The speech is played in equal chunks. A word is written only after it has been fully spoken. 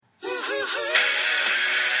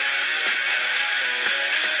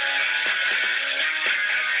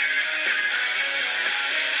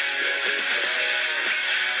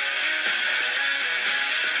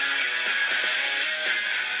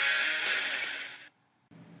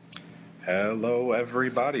Hello,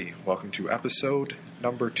 everybody. Welcome to episode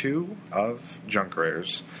number 2 of Junk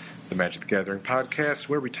Rares, the Magic the Gathering podcast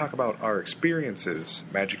where we talk about our experiences,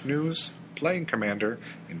 Magic news, playing Commander,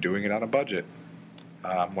 and doing it on a budget.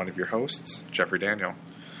 I'm one of your hosts, Jeffrey Daniel.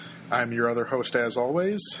 I'm your other host, as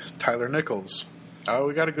always, Tyler Nichols.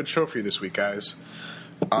 We got a good show for you this week, guys.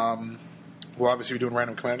 We'll obviously be doing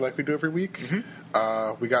Random Commander like we do every week.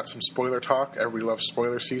 Mm-hmm. We got some spoiler talk. Everybody loves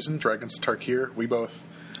spoiler season. Dragons to Tarkir. We both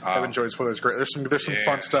have enjoyed spoilers. Great. There's some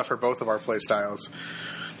fun stuff for both of our play styles.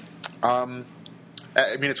 I mean,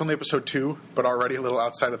 it's only episode 2, but already a little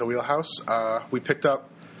outside of the wheelhouse. We picked up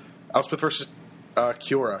Elspeth versus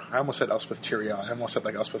Kiora. I almost said Elspeth Tyrael. I almost said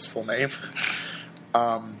Elspeth's full name.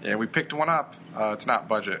 We picked one up. It's not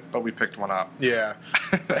budget, but we picked one up. Yeah.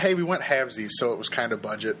 But hey, we went halvesies, so it was kind of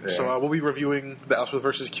budget. Yeah. So we'll be reviewing the Elspeth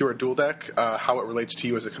versus Kiora dual deck, how it relates to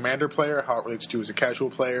you as a Commander player, how it relates to you as a casual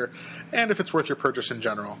player, and if it's worth your purchase in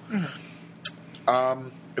general. Mm-hmm.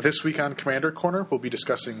 This week on Commander Corner, we'll be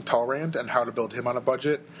discussing Talrand and how to build him on a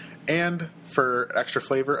budget, and for extra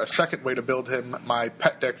flavor, a second way to build him, my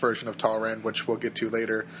pet deck version of Talrand, which we'll get to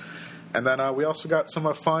later. And then we also got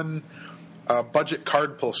some fun budget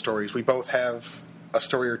card pull stories. We both have a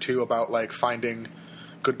story or two about finding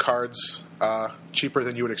good cards cheaper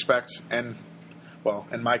than you would expect, and well,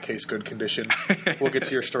 in my case, good condition. We'll get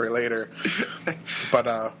to your story later.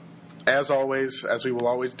 But as always, as we will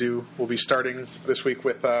always do, we'll be starting this week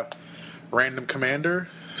with Random Commander.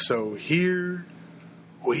 So here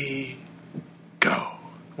we go.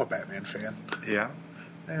 I'm a Batman fan. Yeah?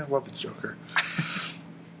 I love the Joker.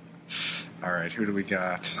 All right, who do we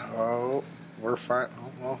got? Oh, we're fine.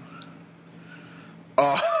 Oh.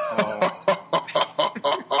 All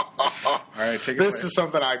right, take it away. This is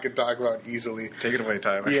something I can talk about easily. Take it away,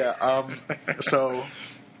 Tyler. Yeah, so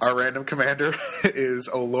our Random Commander is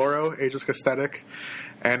Oloro, Ageless Aesthetic.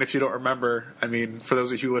 And if you don't remember, I mean, for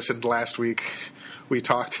those of you who listened last week, we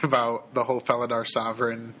talked about the whole Felidar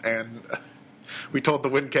Sovereign, and we told the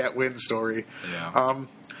Windcat Win story. Yeah.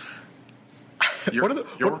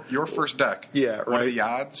 Your first deck. Yeah, right. What are the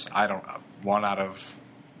odds? I don't know. 1 out of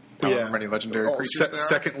however many legendary creatures there are.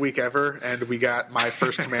 Second week ever, and we got my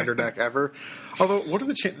first Commander deck ever. Although, what are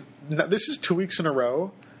the chances? This is 2 weeks in a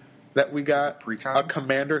row that we got a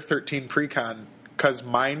Commander 13 Precon, because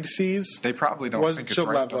Mind Seize they probably don't was think it's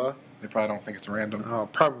Jaleva. Random. They probably don't think it's random. Oh,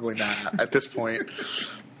 probably not at this point.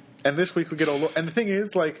 And this week we get and the thing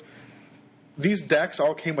is, these decks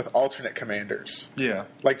all came with alternate commanders. Yeah.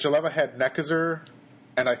 Jaleva had Nekazur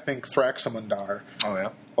and I think Thraxamundar. Oh, yeah.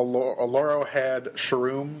 Oloro had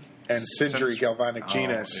Shroom and Sindri Galvanic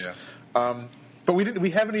Genus. Yeah. But we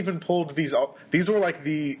haven't even pulled these. These were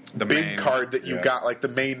the big main card that you got, the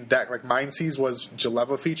main deck. Mind Seize was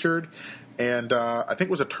Jaleva featured, and I think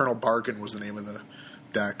it was Eternal Bargain was the name of the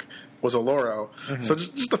deck. Was Oloro. Mm-hmm. So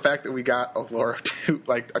just the fact that we got Oloro to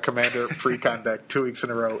a Commander Precon deck 2 weeks in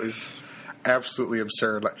a row is absolutely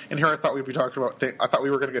absurd. And here I thought we'd be talking about. I thought we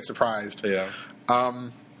were going to get surprised. Yeah.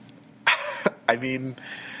 I mean,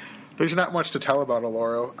 there's not much to tell about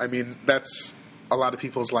Oloro. I mean, that's a lot of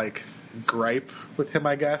people's gripe with him,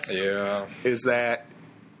 I guess. Yeah. Is that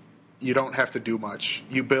you don't have to do much.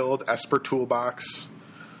 You build Esper Toolbox,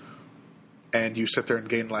 and you sit there and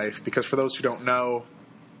gain life. Because for those who don't know,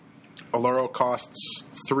 Oloro costs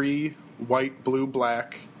 3 white, blue,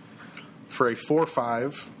 black for a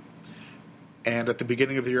 4/5. And at the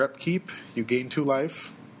beginning of your upkeep, you gain 2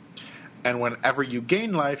 life. And whenever you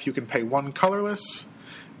gain life, you can pay 1 colorless.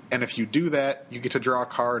 And if you do that, you get to draw a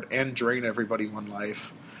card and drain everybody 1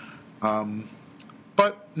 life.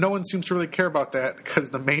 But no one seems to really care about that,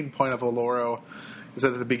 because the main point of Oloro is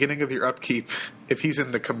that at the beginning of your upkeep, if he's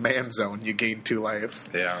in the command zone, you gain 2 life.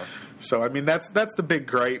 Yeah. So, I mean, that's the big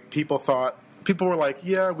gripe. People were like,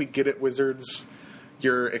 yeah, we get it, Wizards.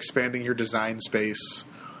 You're expanding your design space.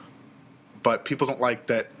 But people don't like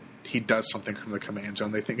that he does something from the command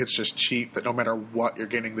zone. They think it's just cheap, that no matter what, you're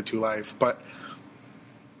gaining the 2 life. But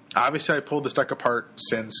obviously I pulled this deck apart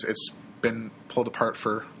since it's been pulled apart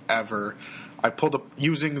forever. I pulled up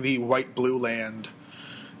using the white-blue land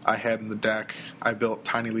I had in the deck. I built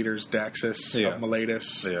Tiny Leader's Daxus of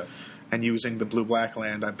Miletus. Yeah. And using the blue-black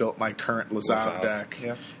land, I built my current Lazav deck.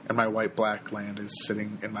 Yeah. And my white-black land is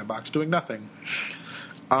sitting in my box doing nothing.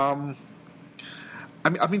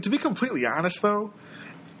 I mean, to be completely honest, though,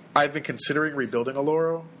 I've been considering rebuilding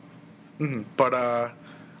Oloro. Mm-hmm. But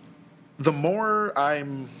the more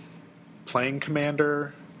I'm playing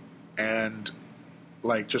Commander and,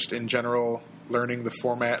 just in general learning the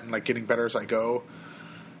format and, getting better as I go,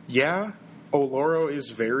 yeah, Oloro is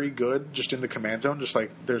very good just in the command zone. Just,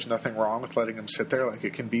 there's nothing wrong with letting him sit there.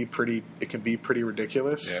 It can be pretty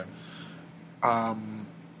ridiculous. Yeah. But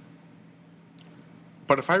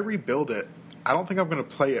if I rebuild it, I don't think I'm going to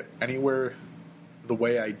play it anywhere the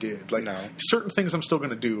way I did. Like, No. certain things I'm still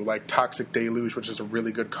going to do, like Toxic Deluge, which is a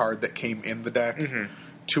really good card that came in the deck.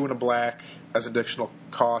 2 and a black as additional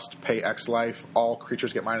cost, pay X life. All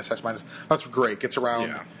creatures get minus X minus. That's great. Gets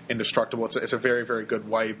around indestructible. It's a very, very good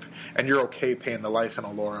wipe, and you're okay paying the life in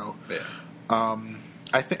Oloro. Yeah.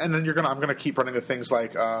 I think, and then I'm gonna keep running with things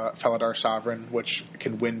like Felidar Sovereign, which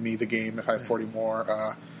can win me the game if I have 40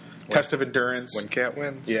 more. Test of Endurance. When Cat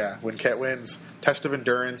wins. Yeah, when Cat wins. Test of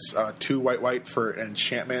Endurance, 2 white for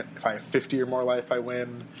enchantment. If I have 50 or more life, I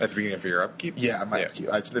win. At the beginning of your upkeep? Yeah, my upkeep.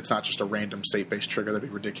 It's not just a random state-based trigger. That'd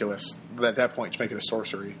be ridiculous. At that point, just make it a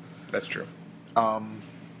sorcery. That's true.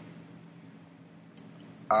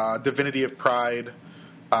 Divinity of Pride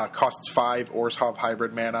costs 5 Orzhov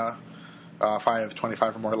hybrid mana. If I have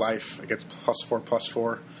 25 or more life, it gets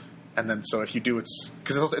 +4/+4. And then, so if you do,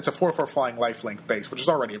 because it's a 4/4 flying lifelink base, which is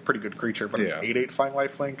already a pretty good creature, but an 8/8 flying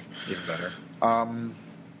lifelink. Even better.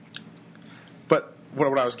 But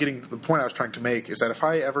what I was getting, the point I was trying to make is that if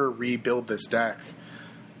I ever rebuild this deck,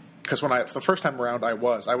 because the first time around I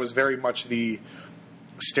was very much the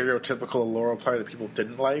stereotypical Oloro player that people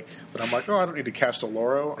didn't like. But I'm like, I don't need to cast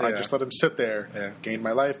Oloro. I just let him sit there, gain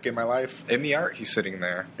my life. In the art, he's sitting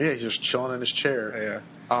there. Yeah, he's just chilling in his chair.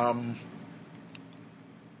 Yeah.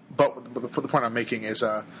 But the point I'm making is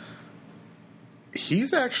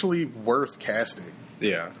he's actually worth casting.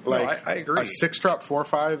 Yeah. Like, I agree. A 6-drop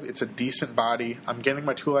 4/5, it's a decent body. I'm getting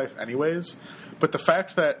my 2 life anyways. But the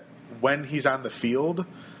fact that when he's on the field,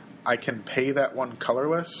 I can pay that 1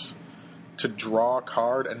 colorless to draw a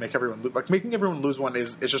card and make everyone lose. Like, making everyone lose 1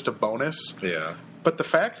 is just a bonus. Yeah. But the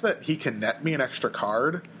fact that he can net me an extra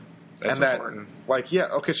card... That's important.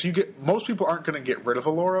 So most people aren't going to get rid of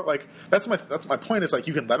Oloro. Like, that's my point is, like,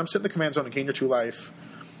 you can let him sit in the command zone and gain your 2 life,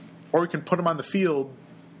 or you can put him on the field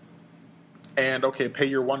and, pay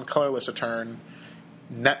your 1 colorless a turn,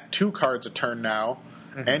 net 2 cards a turn now,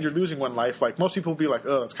 and you're losing 1 life. Like, most people will be like,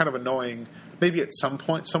 oh, that's kind of annoying. Maybe at some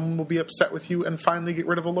point someone will be upset with you and finally get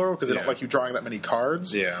rid of Oloro because they don't like you drawing that many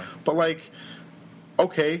cards. Yeah. But, like...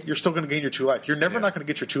 you're still going to gain your 2 life. You're never not going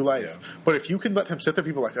to get your 2 life. Yeah. But if you can let him sit there,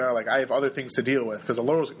 people are like, I have other things to deal with. Because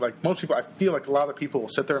Oloro's, like, most people, I feel like a lot of people will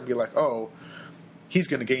sit there and be like, he's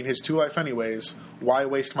going to gain his 2 life anyways. Why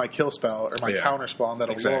waste my kill spell or my counter spell on that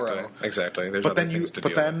Oloro? Exactly. There's other things to deal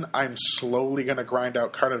with. But then I'm slowly going to grind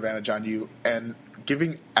out card advantage on you. And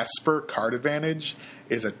giving Esper card advantage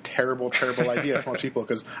is a terrible, terrible idea for most people.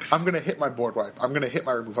 Because I'm going to hit my board wipe. I'm going to hit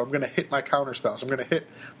my remove. I'm going to hit my counter spells. I'm going to hit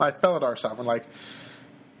my Felidar Sovereign. Like...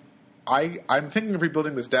 I'm thinking of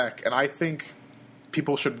rebuilding this deck, and I think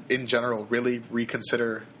people should, in general, really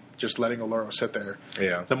reconsider just letting Oloro sit there.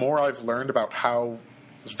 Yeah. The more I've learned about how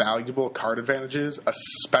valuable card advantage is,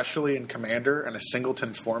 especially in Commander and a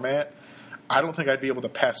singleton format, I don't think I'd be able to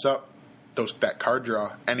pass up that card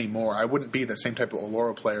draw anymore. I wouldn't be the same type of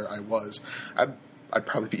Oloro player I was. I'd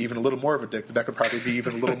probably be even a little more of a dick. The deck would probably be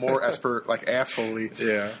even a little more Esper, like, assholey.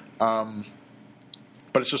 Yeah.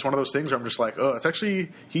 But it's just one of those things where I'm just like,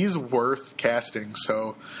 he's worth casting.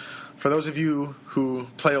 So for those of you who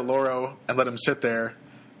play Oloro and let him sit there,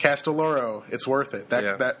 cast Oloro. It's worth it.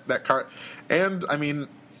 That card. And,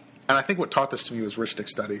 I think what taught this to me was Rhystic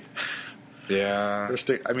Study. Yeah.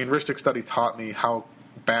 Rhystic Study taught me how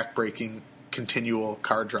backbreaking continual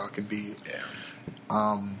card draw can be.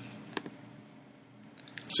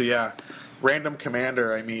 Yeah. Random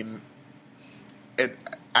Commander,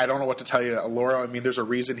 I don't know what to tell you. Oloro, there's a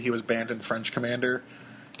reason he was banned in French Commander.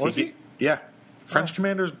 Was he? Yeah. French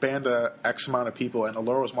Commanders banned a X amount of people, and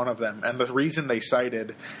Oloro was one of them. And the reason they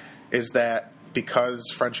cited is that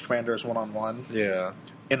because French Commander is one-on-one,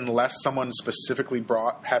 unless someone specifically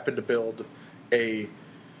happened to build a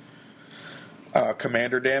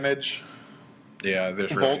Commander damage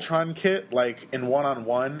Voltron kit, like in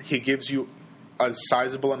one-on-one, he gives you a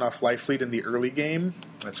sizable enough life lead in the early game.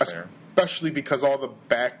 That's fair. Especially because all the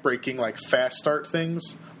back-breaking, like, fast start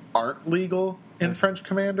things aren't legal in French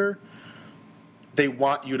Commander. They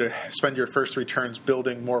want you to spend your first 3 turns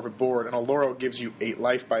building more of a board, and Oloro gives you 8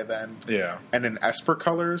 life by then. Yeah. And in Esper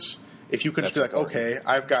colors, if you can just be like, okay,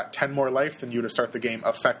 I've got 10 more life than you to start the game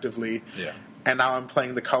effectively, and now I'm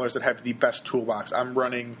playing the colors that have the best toolbox. I'm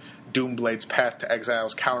running Doomblade's Path to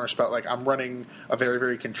Exile's Counterspell. Like, I'm running a very,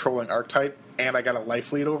 very controlling archetype, and I got a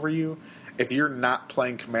life lead over you. If you're not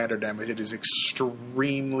playing Commander damage, it is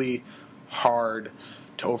extremely hard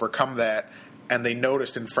to overcome that. And they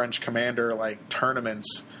noticed in French Commander, like,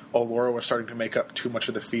 tournaments, Oloro was starting to make up too much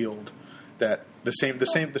of the field. That the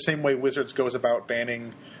same way Wizards goes about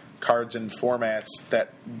banning cards in formats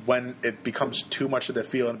that when it becomes too much of the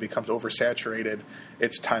field and it becomes oversaturated,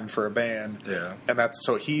 it's time for a ban. Yeah. And that's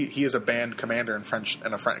so he is a banned commander in French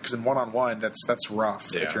and a friend because in 1-on-1 that's rough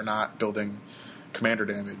if you're not building commander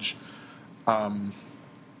damage.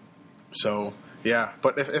 So yeah,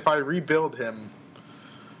 but if I rebuild him,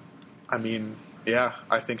 I mean, yeah,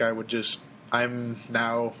 I think I would just. I'm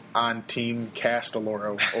now on team cast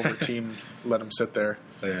Oloro over team let him sit there.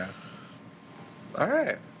 Yeah. All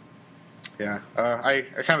right. Yeah, I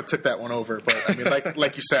kind of took that one over, but I mean,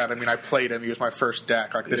 like you said, I mean, I played him. He was my first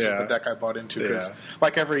deck. Like this is the deck I bought into because,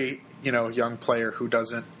 like every young player who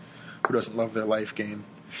doesn't love their life game,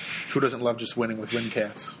 who doesn't love just winning with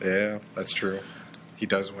Windcats. Yeah, that's true. He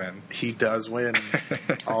does win. He does win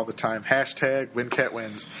all the time. Hashtag Windcat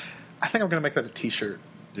wins. I think I'm gonna make that a T-shirt.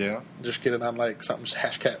 Yeah, just get it on like something.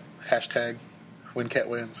 Hashtag Windcat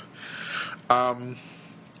wins.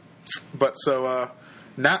 But so.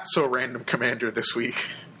 Not so random commander this week.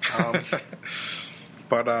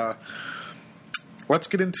 But let's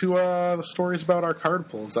get into the stories about our card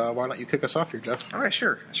pulls. Why don't you kick us off here, Jeff? All right,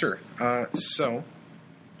 sure. I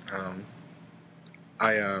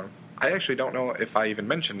actually don't know if I even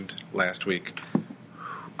mentioned last week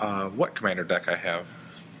what commander deck I have.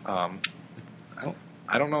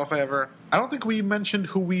 I don't know if I ever. I don't think we mentioned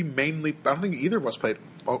who we mainly. I don't think either of us played.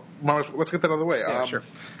 Oh, let's get that out of the way. Yeah, sure.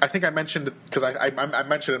 I think I mentioned because I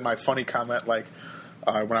mentioned in my funny comment when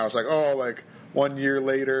I was like, 1 year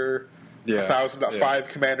later, 1,005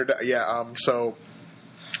 commander. So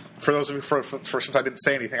for those of you for since I didn't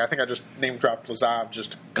say anything, I think I just name dropped Lazav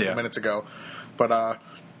just a couple minutes ago. But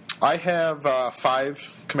I have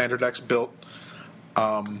 5 commander decks built,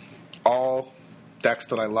 all decks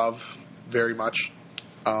that I love very much.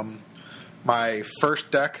 My first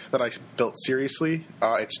deck that I built seriously,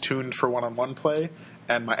 it's tuned for one-on-one play,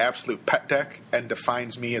 and my absolute pet deck, and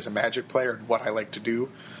defines me as a Magic player and what I like to do.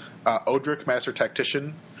 Odric, Master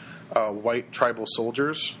Tactician, White Tribal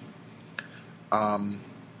Soldiers. I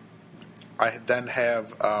then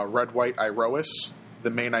have Red-White Iroas, the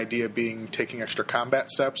main idea being taking extra combat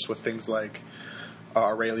steps with things like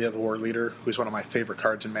Aurelia, the War Leader, who's one of my favorite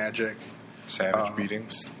cards in Magic. Savage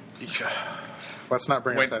Beatings. Let's not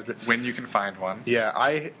bring up Savage. When you can find one. Yeah,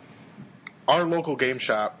 our local game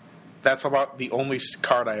shop, that's about the only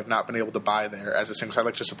card I have not been able to buy there as a single. I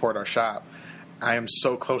like to support our shop. I am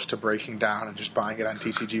so close to breaking down and just buying it on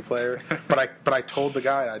TCG Player. but I told the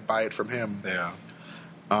guy I'd buy it from him. Yeah.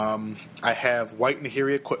 I have White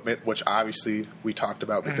Nahiri Equipment, which obviously we talked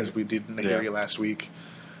about because we did Nahiri last week.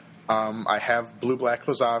 I have Blue-Black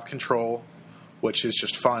Lazav Control, which is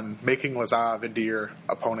just fun. Making Lazav into your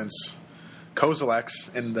opponent's Kozilek's,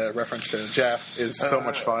 in the reference to Jeff, is so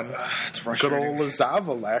much fun. It's frustrating. Good old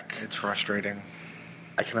Lazavalek. It's frustrating.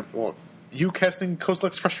 You casting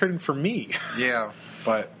Kozilek's frustrating for me. Yeah,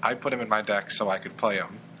 but I put him in my deck so I could play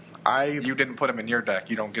him. You didn't put him in your deck.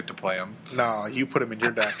 You don't get to play him. No, you put him in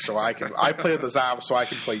your deck so I can. I play Lazav so I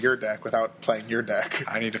can play your deck without playing your deck.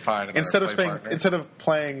 I need to find another partner. Instead of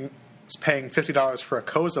paying $50 for a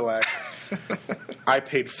Kozilek, I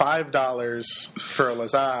paid $5 for a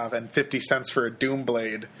Lazav and 50 cents for a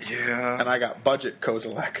Doomblade. Yeah. And I got budget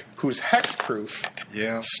Kozilek, who's hexproof.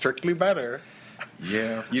 Yeah. Strictly better.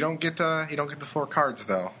 Yeah. You don't get the 4 cards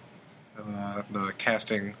though. The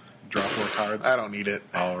casting draw 4 cards. I don't need it.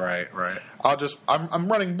 Oh, right.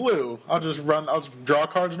 I'm running blue. I'll just draw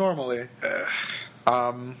cards normally.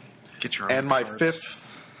 Get your own and my cards. 5th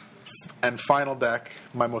and final deck,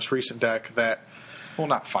 my most recent deck that... Well,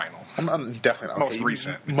 not final. I'm definitely not. Most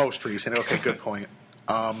recent. Most recent. Okay, good point.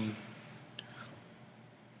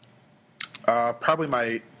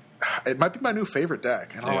 Probably it might be my new favorite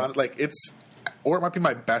deck. And or it might be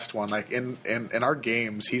my best one. Like in our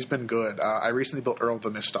games, he's been good. I recently built Earl the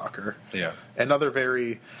Miststalker. Yeah. Another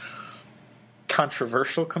very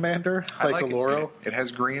controversial commander, like Oloro. It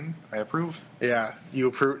has green. I approve. Yeah,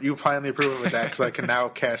 you finally approve of a deck because I can now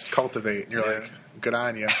cast Cultivate, and you're like, good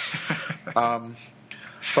on you.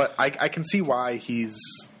 But I can see why he's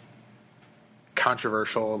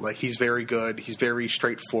controversial. Like, he's very good. He's very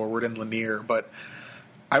straightforward and linear. But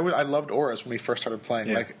I loved auras when we first started playing.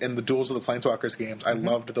 Yeah. Like in the Duels of the Planeswalkers games, I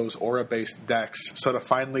loved those aura-based decks. So to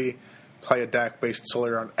finally play a deck based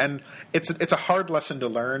solely on, and it's a hard lesson to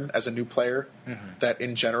learn as a new player, that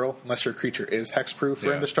in general, unless your creature is hexproof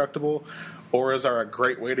or indestructible, auras are a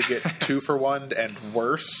great way to get 2 for 1 and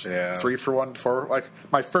worse, 3 for 1 for like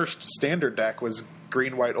my first standard deck was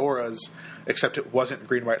green-white auras, except it wasn't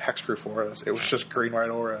green-white hexproof auras. It was just green-white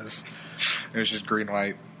auras. It was just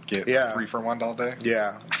green-white, get 3 for 1 all day?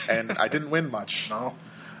 Yeah, and I didn't win much. No.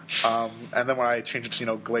 And then when I changed it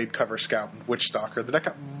to, Glade Cover Scout and Witch Stalker, the deck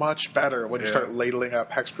got much better when you start ladling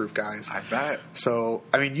up hexproof guys. I bet. So,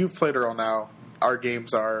 I mean, you've played Earl now. Our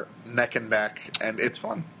games are neck and neck, and It's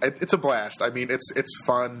fun. It's a blast. I mean, it's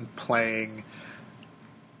fun playing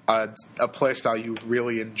a playstyle you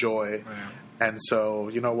really enjoy. Yeah. And so,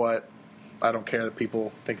 you know what? I don't care that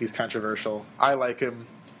people think he's controversial. I like him.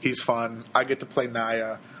 He's fun. I get to play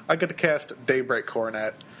Naya. I get to cast Daybreak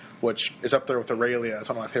Coronet, which is up there with Aurelia. It's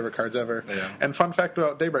one of my favorite cards ever. Yeah. And fun fact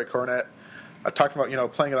about Daybreak Coronet, I talked about,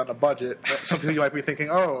 playing it on a budget. Some people you might be thinking,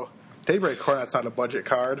 oh, Daybreak Coronet's not a budget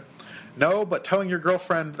card. No, but telling your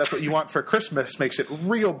girlfriend that's what you want for Christmas makes it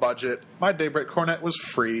real budget. My Daybreak Coronet was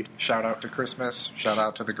free. Shout out to Christmas. Shout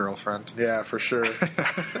out to the girlfriend. Yeah, for sure.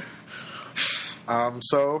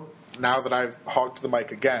 So now that I've hogged the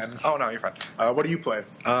mic again, Oh, no, you're fine. what do you play?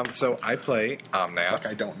 So I play Omnath. Like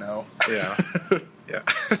I don't know. Yeah. Yeah.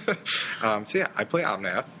 I play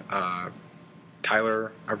Omnath.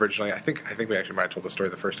 Tyler originally, I think we actually might have told the story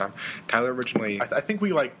the first time. Tyler originally... I think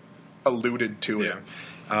we alluded to it.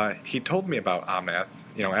 He told me about Omnath.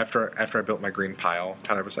 After I built my green pile,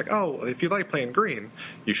 Tyler was like, "Oh, if you like playing green,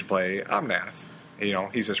 you should play Omnath.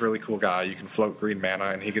 He's this really cool guy. You can float green mana,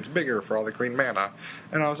 and he gets bigger for all the green mana."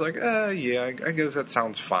 And I was like, "Yeah, I guess that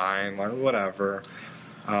sounds fine. Like, whatever."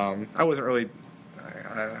 I wasn't really.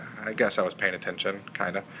 I guess I was paying attention,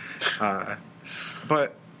 kind of.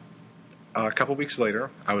 But a couple weeks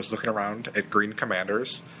later, I was looking around at green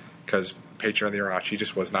commanders because Patron of the Arachi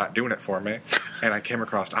just was not doing it for me. And I came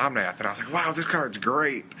across Omnath, and I was like, wow, this card's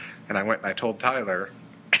great. And I went and I told Tyler,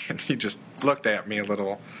 and he just looked at me a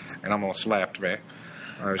little and almost slapped me.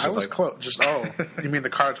 I was like, close. You mean the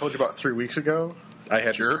card I told you about 3 weeks ago?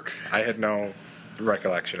 Jerk. I had no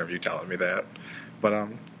recollection of you telling me that. But,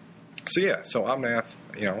 so Omnath,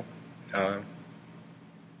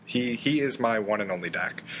 he is my one and only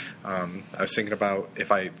deck. I was thinking about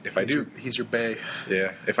if I do... He's your bae.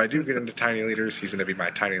 Yeah. If I do get into Tiny Leaders, he's going to be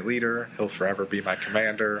my Tiny Leader. He'll forever be my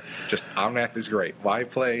commander. Just, Omnath is great. Why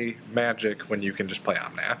play Magic when you can just play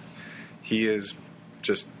Omnath? He is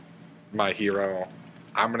just my hero.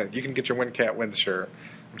 You can get your WinCat Wins shirt.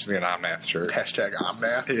 I'm just going to get an Omnath shirt. Hashtag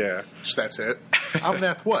Omnath. Yeah. Just that's it.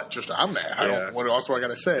 Omnath what? Just Omnath. What else do I got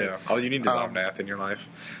to say? Yeah. All you need is Omnath in your life.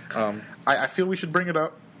 I feel we should bring it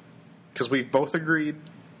up because we both agreed.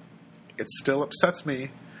 It still upsets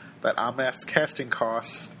me that Omnath's casting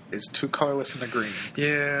cost is 2 colorless and a green.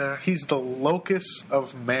 Yeah. He's the locus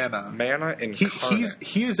of mana. Mana incarnate.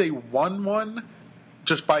 He is a 1/1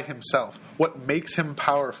 just by himself. What makes him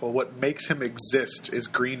powerful, what makes him exist is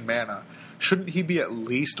green mana. Shouldn't he be at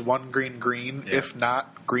least 1 green, if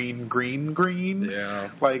not green? Yeah.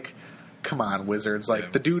 Come on, Wizards.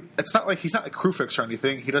 The dude, it's not like he's not like Krufix or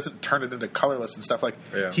anything. He doesn't turn it into colorless and stuff.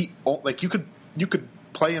 You could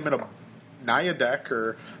play him in a Naya deck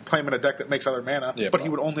or play him in a deck that makes other mana, but he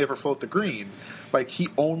would only ever float the green. He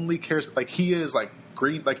only cares, he is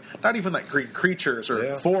green, not even green creatures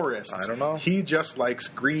or forests. I don't know. He just likes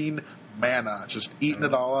green mana, just eating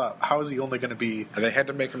it all up. How is he only going to be? They had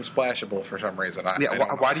to make him splashable for some reason.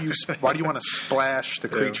 Why do you want to splash the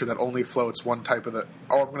creature that only floats one type of the?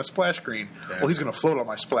 Oh, I'm going to splash green. Yeah. Well, he's going to float on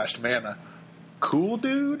my splashed mana. Cool,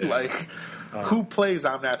 dude. Yeah. Who plays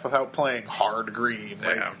Omnath without playing hard green?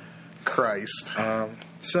 Christ.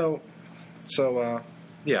 Omnath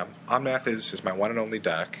is my one and only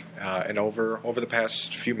deck, and over the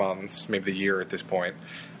past few months, maybe the year at this point,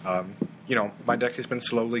 my deck has been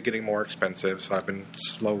slowly getting more expensive, so I've been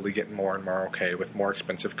slowly getting more and more okay with more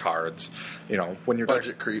expensive cards. When your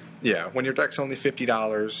budget creep. Yeah, when your deck's only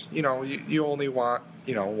 $50, you only want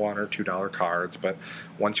 $1 or $2 cards, but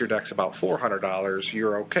once your deck's about $400,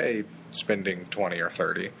 you're okay spending $20 or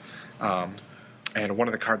 $30. And one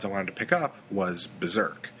of the cards I wanted to pick up was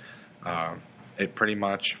Berserk. It pretty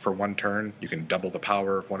much, for 1 turn, you can double the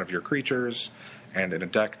power of one of your creatures, and in a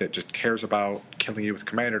deck that just cares about killing you with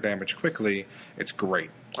commander damage quickly, it's great.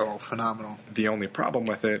 Oh, phenomenal. The only problem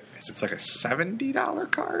with it is it's like a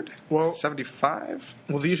 $70 card? Well, $75?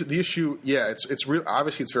 Well, the issue, it's real.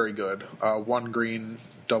 Obviously, it's very good. 1 green,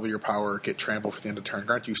 double your power, get trample for the end of turn.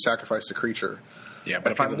 Granted, you sacrifice the creature. Yeah,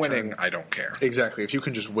 but if I'm winning, I don't care. Exactly. If you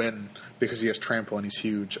can just win because he has trample and he's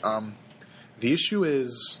huge. The issue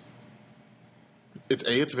is,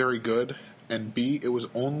 it's very good, and B, it was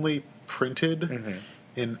only printed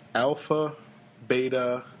in alpha,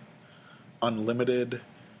 beta, unlimited,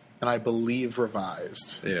 and I believe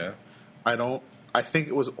revised. Yeah. I think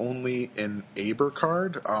it was only in Aber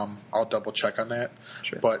card. I'll double check on that.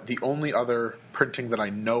 Sure. But the only other printing that I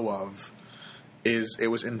know of is it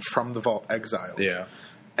was in From the Vault Exiled. Yeah.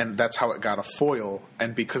 And that's how it got a foil.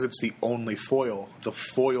 And because it's the only foil, the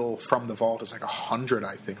foil from the vault is like $100,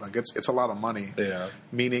 I think. Like it's a lot of money. Yeah.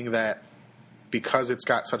 Meaning that because it's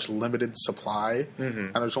got such limited supply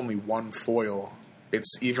and there's only one foil,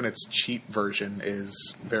 its cheap version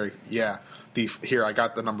is very here I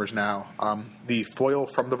got the numbers now. The foil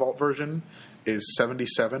from the vault version is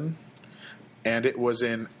 $77, and it was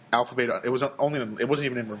in Alpha Beta. It wasn't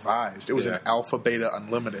even in revised. It was in Alpha Beta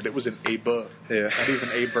Unlimited. It was in A-Bur. Yeah. Not even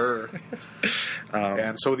A-Bur.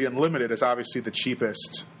 And so the Unlimited is obviously the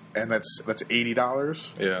cheapest, and that's $80.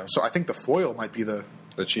 Yeah. So I think the foil might be the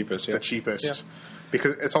cheapest. Yeah. the cheapest. Yeah.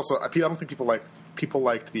 Because it's also, I don't think people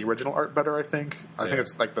liked the original art better, I think. I think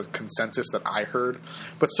it's like the consensus that I heard.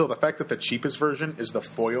 But still, the fact that the cheapest version is the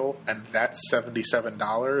foil, and that's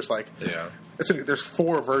 $77, like, there's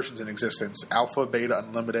 4 versions in existence: Alpha, Beta,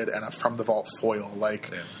 Unlimited, and a From the Vault foil. Like,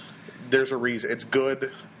 there's a reason. It's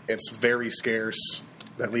good. It's very scarce.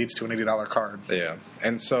 That leads to an $80 card. Yeah.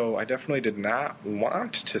 And so I definitely did not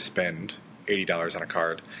want to spend $80 on a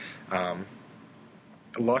card.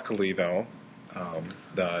 Luckily, though,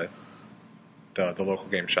 the local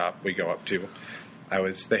game shop we go up to,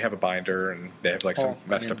 they have a binder and they have like some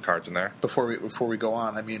messed up cards in there. Before we go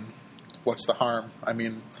on, I mean, what's the harm? I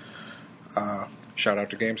mean, shout out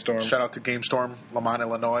to GameStorm. Shout out to GameStorm, Lamont,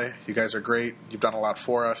 Illinois. You guys are great. You've done a lot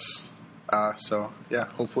for us. So yeah,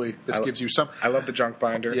 hopefully this gives you some. I love the junk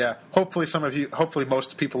binder. Yeah, hopefully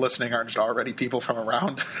most people listening aren't just already people from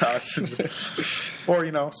around us,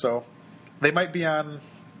 or so they might be on.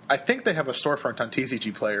 I think they have a storefront on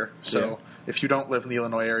TCG Player. So if you don't live in the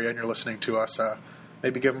Illinois area and you're listening to us,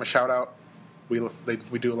 maybe give them a shout out. We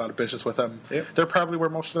do a lot of business with them. Yep. They're probably where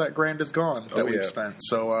most of that grand is gone that we've spent.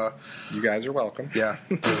 So you guys are welcome. Yeah.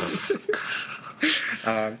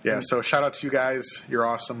 So shout out to you guys. You're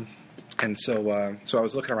awesome. And so I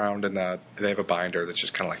was looking around, and they have a binder that's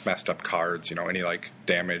just kind of like messed up cards, any like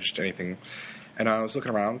damaged anything. And I was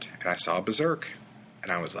looking around, and I saw a Berserk.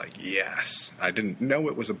 And I was like, yes. I didn't know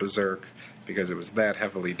it was a Berserk because it was that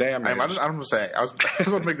heavily damaged. I'm going to say, I was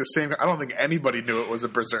going to make the same. I don't think anybody knew it was a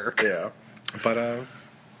Berserk. Yeah. But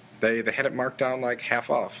they had it marked down like half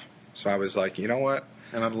off. So I was like, you know what?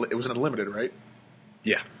 And it was an Unlimited, right?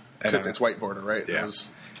 Yeah. And it's white border, right? Yeah.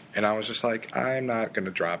 And I was just like, I'm not going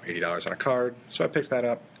to drop $80 on a card. So I picked that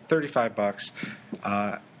up, $35.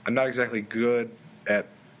 I'm not exactly good at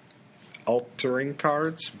altering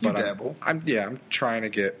cards, but I'm trying to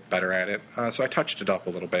get better at it. So I touched it up a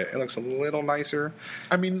little bit. It looks a little nicer.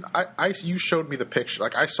 I mean, you showed me the picture.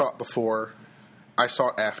 Like, I saw it before, I saw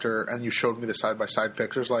it after, and you showed me the side by side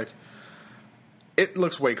pictures. Like, it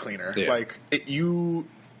looks way cleaner. Yeah. Like, you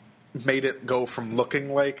made it go from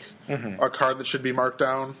looking like a card that should be marked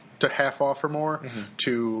down to half off or more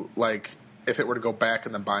to like. If it were to go back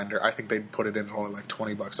in the binder, I think they'd put it in at only like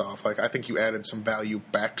 $20 off. Like, I think you added some value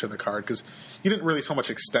back to the card because you didn't really so much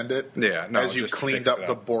extend it as you cleaned up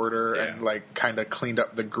the border and like kind of cleaned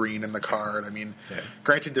up the green in the card. I mean,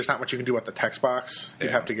 granted, there's not much you can do with the text box. You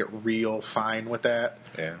have to get real fine with that.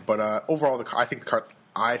 Yeah. But overall, I think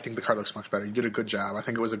the card looks much better. You did a good job. I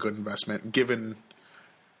think it was a good investment given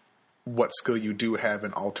what skill you do have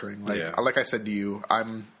in altering. Like I said to you,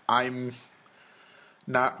 I'm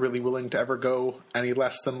not really willing to ever go any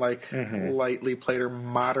less than like lightly played or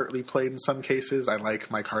moderately played in some cases. I like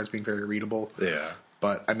my cards being very readable. Yeah.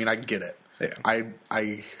 But I mean, I get it. Yeah.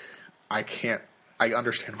 I can't. I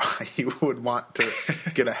understand why you would want to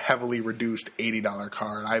get a heavily reduced $80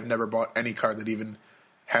 card. I've never bought any card that even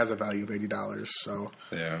has a value of $80. So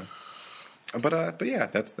yeah. But yeah,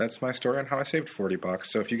 that's my story on how I saved $40.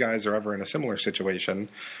 So if you guys are ever in a similar situation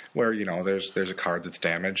where there's a card that's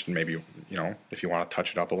damaged, and maybe if you want to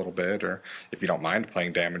touch it up a little bit, or if you don't mind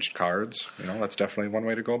playing damaged cards, that's definitely one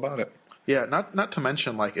way to go about it. Yeah, not to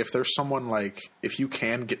mention like if there's someone like if you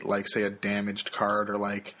can get like say a damaged card or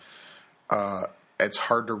like it's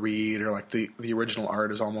hard to read or like the original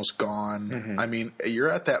art is almost gone. I mean,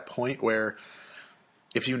 you're at that point where.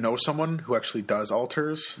 If you know someone who actually does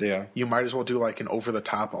alters, you might as well do like an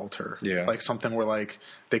over-the-top alter. Yeah. Like something where like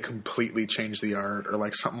they completely change the art or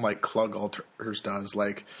like something like Klug Alters does.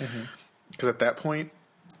 Like, because at that point,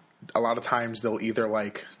 a lot of times they'll either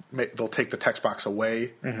like, they'll take the text box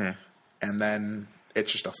away and then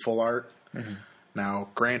it's just a full art. Now,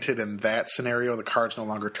 granted, in that scenario, the card's no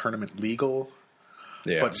longer tournament legal.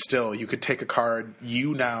 Yeah. But still, you could take a card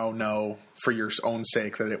you now know for your own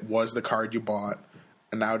sake that it was the card you bought.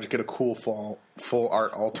 And now just get a cool full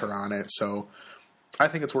art alter on it. So I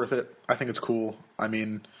think it's worth it. I think it's cool. I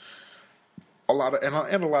mean, and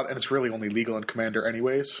it's really only legal in Commander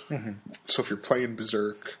anyways. So if you're playing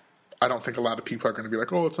Berserk, I don't think a lot of people are going to be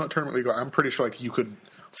like, oh, it's not tournament legal. I'm pretty sure like you could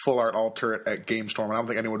full art alter it at GameStorm. And I don't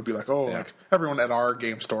think anyone would be like, oh, like everyone at our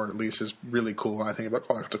game store at least is really cool. And I think like,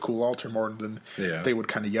 oh, that's a cool alter more than they would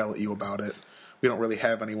kind of yell at you about it. We don't really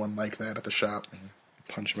have anyone like that at the shop.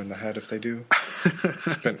 Punch them in the head if they do.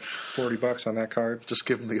 Spent $40 on that card. Just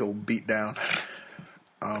give them the old beat down.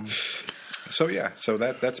 So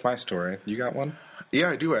that's my story. You got one? Yeah,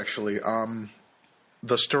 I do actually.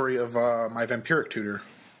 The story of my Vampiric Tutor.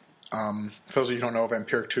 For those of you who don't know,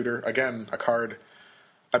 Vampiric Tutor, again, a card,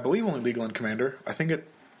 I believe only legal in Commander. I think it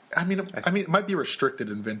might be restricted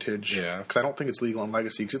in Vintage. Yeah. Because I don't think it's legal in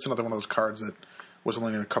Legacy, because it's another one of those cards that was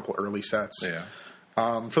only in a couple early sets. Yeah.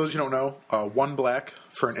 For those of you who don't know, 1 black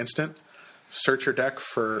for an instant. Search your deck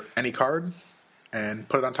for any card and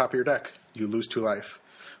put it on top of your deck. You lose 2 life.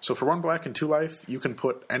 So for 1 black and 2 life, you can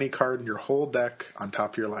put any card in your whole deck on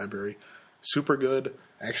top of your library. Super good.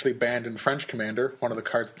 Actually banned in French Commander, one of the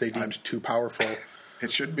cards that they deemed too powerful.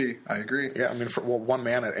 It should be. I agree. Yeah, I mean, for 1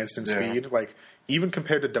 mana at instant speed, like even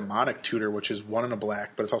compared to Demonic Tutor, which is 1 and a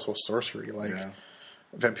black, but it's also a sorcery. Like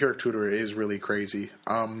Vampiric Tutor is really crazy.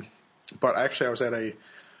 But actually,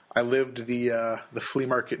 I lived the flea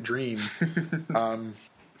market dream.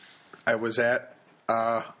 I was at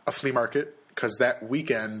a flea market because that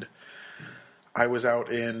weekend I was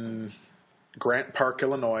out in Grant Park,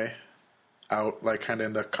 Illinois, out like kind of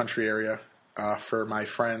in the country area for my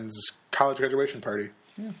friend's college graduation party.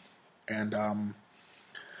 Yeah. And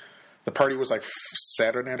the party was like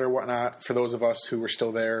Saturday night or whatnot. For those of us who were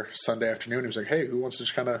still there Sunday afternoon, he was like, hey, who wants to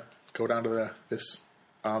just kind of go down to this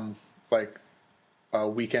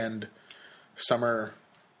weekend summer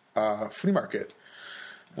flea market?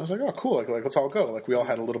 And I was like, oh, cool. Like, let's all go. Like, we all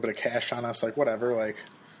had a little bit of cash on us, like, whatever. Like,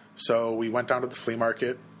 so we went down to the flea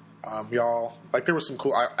market. We all, like, there was some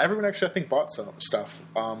cool, everyone actually, I think, bought some stuff.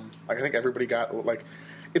 I think everybody got, like,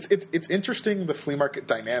 it's interesting, the flea market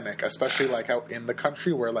dynamic, especially, like, out in the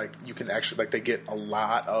country where, like, you can actually, like, they get a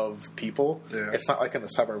lot of people. Yeah. It's not like in the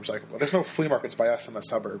suburbs. Like, well, there's no flea markets by us in the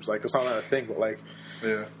suburbs. Like, that's not another thing, but, like,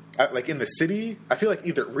 like, in the city, I feel like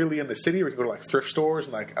either really in the city, or you can go to, like, thrift stores,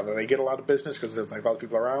 and, like, they get a lot of business because there's, like, a lot of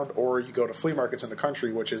people around, or you go to flea markets in the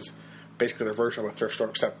country, which is basically their version of a thrift store,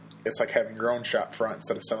 except it's like having your own shop front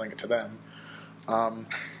instead of selling it to them.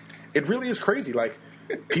 It really is crazy. Like,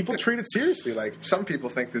 people treat it seriously. Like, some people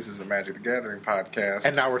think this is a Magic the Gathering podcast,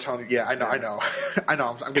 and now we're telling you. Yeah, I know.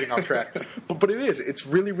 I'm getting off track, but it is. It's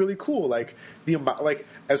really, really cool. Like the amount, like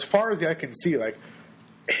as far as the eye can see, like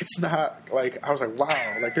it's not like I was like,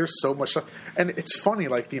 wow, like there's so much stuff, and it's funny.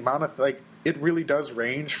 Like the amount of like it really does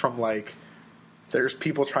range from like there's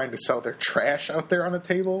people trying to sell their trash out there on the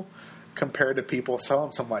table compared to people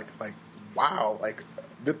selling some like wow, like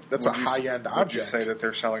that's a high-end object. Would you say that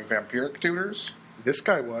they're selling Vampiric Tutors? This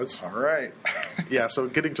guy was. All right. Yeah, so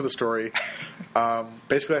getting to the story,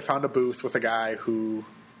 basically I found a booth with a guy who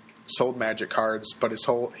sold Magic cards, but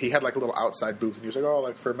he had like a little outside booth, and he was like, oh,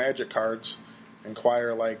 like for Magic cards,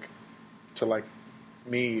 inquire like to like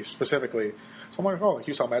me specifically. So I'm like, oh, like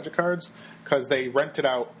you sell Magic cards? Because they rented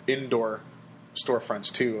out indoor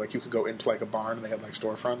storefronts too. Like you could go into like a barn and they had like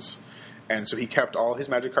storefronts. And so he kept all his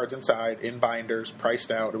Magic cards inside, in binders,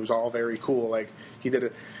 priced out. It was all very cool. Like, he did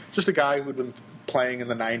it. Just a guy who'd been playing in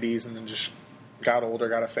the 90s and then just got older,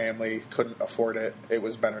 got a family, couldn't afford it. It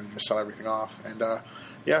was better to just sell everything off. And,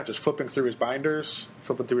 just flipping through his binders,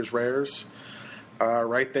 flipping through his rares.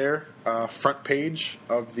 Right there, front page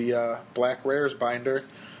of the Black Rares binder,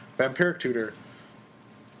 Vampiric Tutor.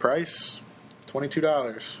 Price,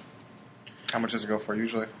 $22. How much does it go for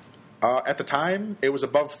usually? At the time, it was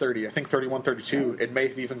above 30. I think 31, 32. It may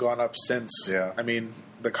have even gone up since. Yeah. I mean,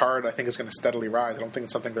 the card, I think, is going to steadily rise. I don't think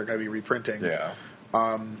it's something they're going to be reprinting. Yeah.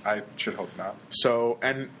 I should hope not. So,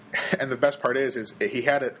 and the best part is he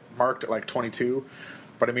had it marked at like 22,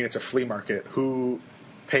 but I mean, it's a flea market. Who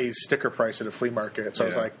pays sticker price at a flea market? So I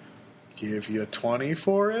was like, give you a 20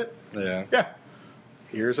 for it? Yeah. Yeah.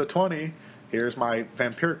 Here's a 20. Here's my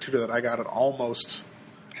Vampiric Tutor that I got at almost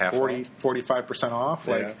 45% off.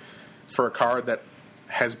 Like, for a card that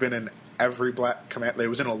has been in every black command. It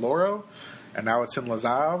was in Oloro, and now it's in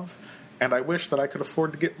Lazav, and I wish that I could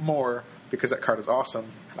afford to get more because that card is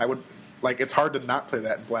awesome. I would, like, it's hard to not play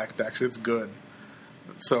that in black decks. It's good.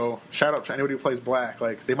 So, shout out to anybody who plays black.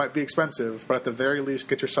 Like, they might be expensive, but at the very least,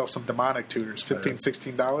 get yourself some Demonic Tutors. $15,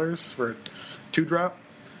 $16 for 2-drop.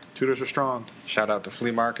 Tutors are strong. Shout out to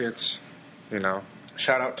flea markets, you know.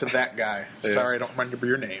 Shout out to that guy. Sorry I don't remember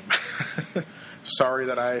your name. Sorry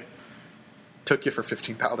that I took you for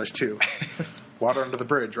 $15 too. Water under the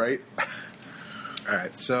bridge, right? All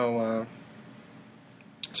right. So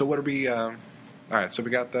what are we All right, so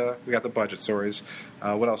we got the budget stories.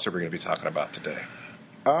 What else are we going to be talking about today?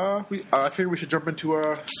 I figured we should jump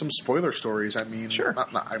into some spoiler stories. I mean, sure.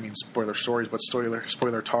 I mean spoiler stories, but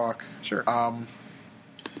spoiler talk. Sure.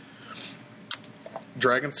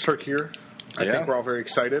 Dragon's Tarkir. I think we're all very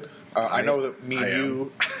excited. I know that me and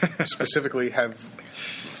you specifically have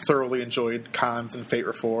thoroughly enjoyed cons and Fate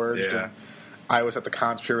Reforged. Yeah. And I was at the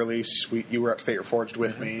cons pre-release. You were at Fate Reforged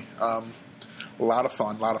with me. A lot of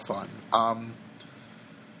fun.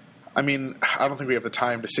 I mean, I don't think we have the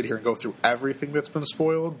time to sit here and go through everything that's been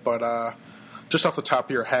spoiled, but just off the top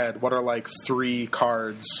of your head, what are like 3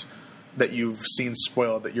 cards that you've seen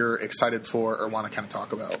spoiled that you're excited for or want to kind of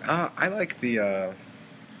talk about? I like the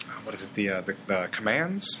what is it? The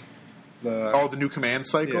commands. The new command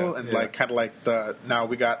cycle, like kind of like now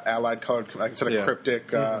we got allied colored, like instead of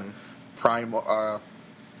cryptic, prime,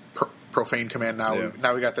 profane command.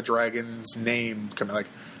 Now we got the dragon's name command. Like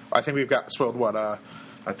I think we've got spoiled what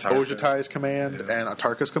Ojutai's command and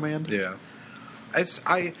Atarka's command. Yeah.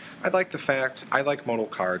 I like the fact I like modal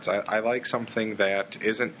cards. I like something that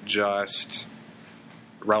isn't just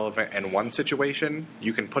relevant in one situation.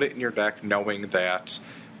 You can put it in your deck knowing that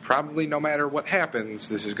probably no matter what happens,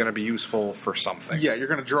 this is going to be useful for something. Yeah, you're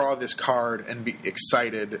going to draw this card and be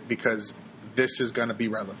excited because this is going to be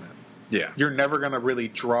relevant. Yeah. You're never going to really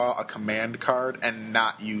draw a command card and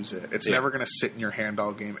not use it. It's never going to sit in your hand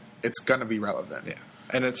all game. It's going to be relevant. Yeah.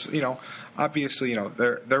 And it's, obviously,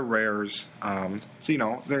 they're rares.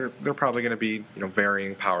 So, they're probably going to be,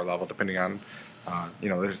 varying power level depending on,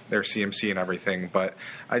 their CMC and everything. But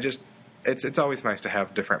it's always nice to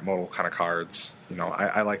have different modal kind of cards.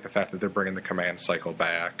 I like the fact that they're bringing the command cycle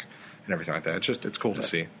back and everything like that. It's cool to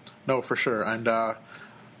see. No, for sure. And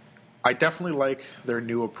I definitely like their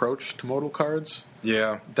new approach to modal cards.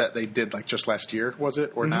 Yeah. That they did just last year, was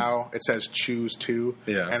it? Or now it says choose 2.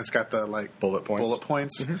 Yeah. And it's got the bullet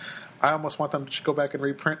points. Mm-hmm. I almost want them to just go back and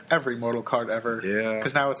reprint every modal card ever. Yeah.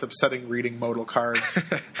 Because now it's upsetting reading modal cards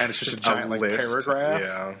and it's just a giant paragraph.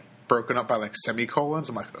 Yeah. Broken up by semicolons.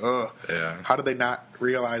 I'm like, ugh. Yeah. How did they not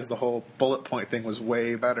realize the whole bullet point thing was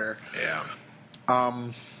way better? Yeah.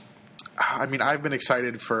 I mean, I've been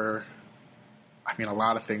excited for a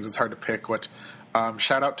lot of things. It's hard to pick what.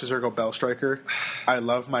 Shout out to Zergo Bellstriker. I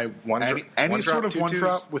love my any sort of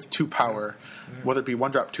 1-drop with 2 power, whether it be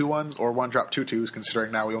 1-drop 2/1s or 1-drop 2/2s.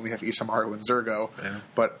 Considering now we only have Isamaru and Zergo,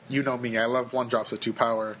 but you know me, I love 1-drops with 2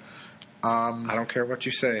 power. I don't care what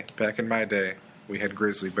you say. Back in my day, we had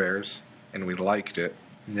Grizzly Bears, and we liked it.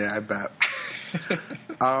 Yeah, I bet.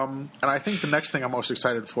 And I think the next thing I'm most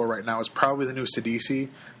excited for right now is probably the new Sidisi,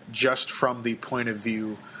 just from the point of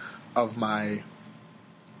view of my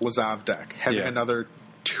Lazav deck. Having another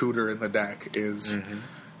tutor in the deck is,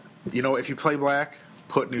 if you play black,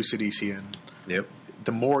 put new Sidisi in. Yep.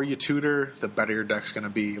 The more you tutor, the better your deck's going to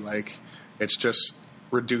be. It's just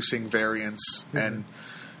reducing variance, and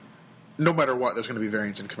no matter what, there's going to be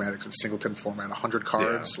variance in Commander's in Singleton format. 100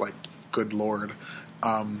 cards, good lord.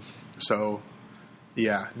 So,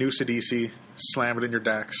 new Sidisi, slam it in your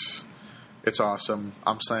decks. It's awesome.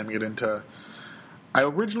 I'm slamming it into... I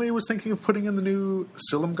originally was thinking of putting in the new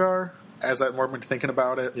Silumgar as I've more been thinking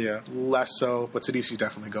about it. Yeah. Less so, but Sidisi's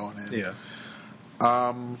definitely going in. Yeah.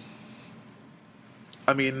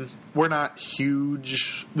 I mean, we're not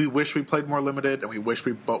huge. We wish we played more limited, and we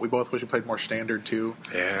both wish we played more standard too.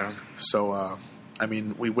 Yeah. So,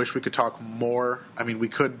 we wish we could talk more. I mean, we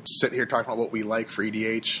could sit here talking about what we like for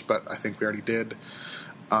EDH, but I think we already did.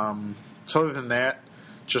 So other than that,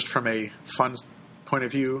 just from a fun point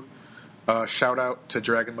of view, shout out to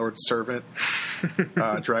Dragon Lord's Servant.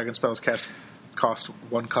 Dragon spells cost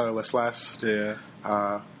 1 colorless less. Yeah.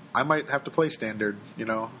 I might have to play standard,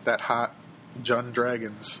 that hot Jund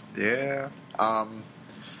Dragons. Yeah.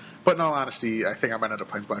 But in all honesty, I think I might end up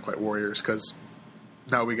playing Black-White Warriors because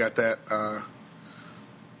now we got that.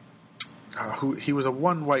 He was a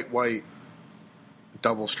 1-white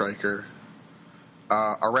double striker.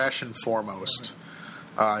 Arashin Foremost.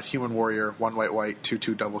 Human Warrior, 1-white,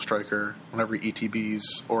 2/2 double striker. Whenever he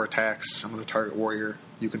ETBs or attacks another target warrior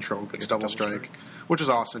you control, gets double strike, which is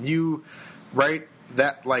awesome. Right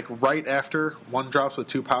after 1-drops with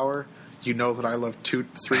 2 power, that I love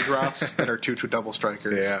 2-3 drops that are 2/2 double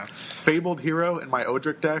strikers. Yeah. Fabled Hero in my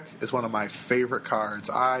Odric deck is one of my favorite cards.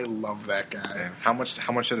 I love that guy. Man, how much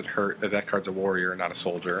does it hurt that card's a warrior, not a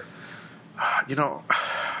soldier?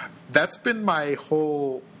 That's been my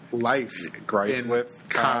whole life gripe with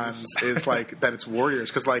cons is that it's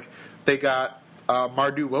warriors because they got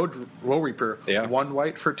Mardu Woe Reaper,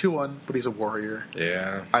 1-white for 2/1, but he's a warrior.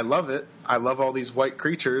 Yeah, I love it. I love all these white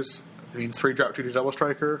creatures. 3-drop 2/2 double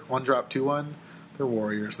striker, 1-drop 2/1. for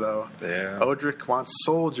warriors, though. Yeah. Odric wants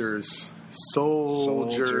soldiers.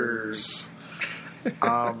 Soldiers.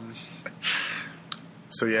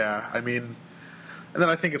 So, yeah, I mean... And then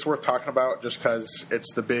I think it's worth talking about just because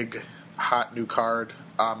it's the big, hot new card.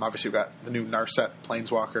 Obviously, we've got the new Narset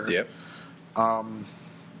Planeswalker. Yep.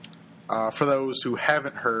 For those who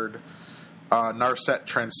haven't heard, Narset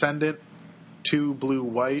Transcendent, 2 blue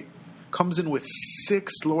white, comes in with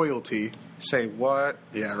 6 loyalty. Say what?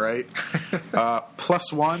 Yeah, right.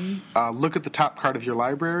 +1, look at the top card of your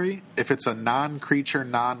library. If it's a non-creature,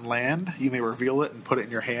 non-land, you may reveal it and put it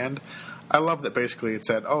in your hand. I love that basically it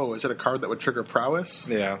said, oh, is it a card that would trigger prowess?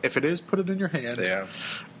 Yeah. If it is, put it in your hand. Yeah.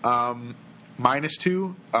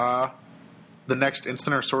 -2, the next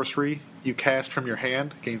instant or sorcery you cast from your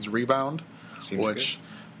hand gains rebound, Seems which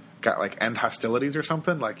got like end hostilities or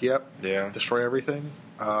something. Like, yep, Yeah. destroy everything.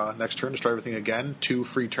 Next turn, destroy everything again. 2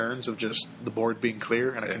 free turns of just the board being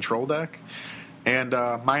clear and a control deck. And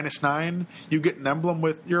 -9, you get an emblem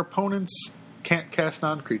with your opponents can't cast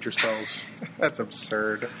non-creature spells. That's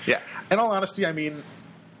absurd. Yeah. In all honesty, I mean,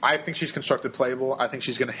 I think she's constructed playable. I think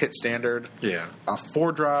she's going to hit standard. Yeah. A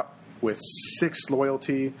 4-drop with 6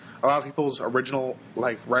 loyalty. A lot of people's original,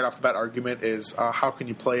 like, right off the bat argument is, how can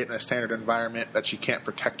you play it in a standard environment that she can't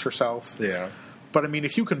protect herself? Yeah. But, I mean,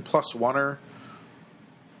 if you can +1 her,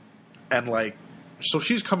 and, like, so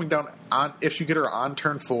she's coming down on, if you get her on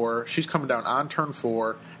turn 4, she's coming down on turn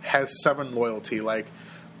 4, has 7 loyalty. Like,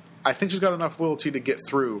 I think she's got enough loyalty to get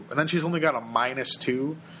through. And then she's only got a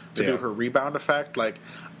 -2 to do her rebound effect. Like,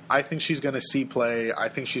 I think she's going to see play. I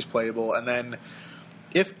think she's playable. And then,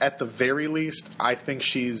 if at the very least, I think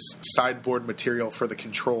she's sideboard material for the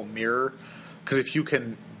control mirror. Because if you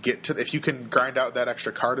can if you can grind out that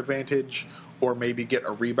extra card advantage, or maybe get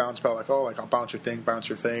a rebound spell, like, oh, like, I'll bounce your thing,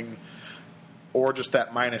 or just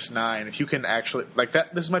that -9, if you can actually, like,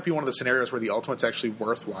 that, this might be one of the scenarios where the ultimate's actually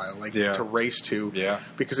worthwhile, like, to race to. Yeah.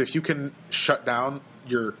 Because if you can shut down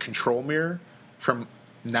your control mirror from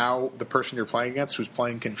now the person you're playing against who's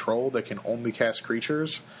playing control that can only cast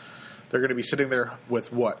creatures, they're going to be sitting there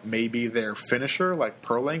with what? Maybe their finisher, like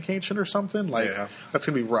Pearl-Link Ancient or something? Like, that's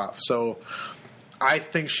going to be rough. So I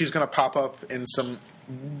think she's going to pop up in some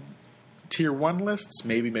Tier 1 lists,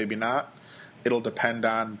 maybe, maybe not. It'll depend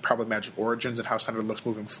on probably Magic Origins and how Standard looks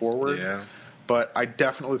moving forward. Yeah. But I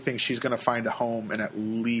definitely think she's going to find a home in at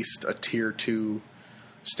least a Tier 2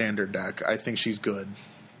 Standard deck. I think she's good.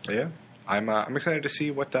 Yeah. I'm excited to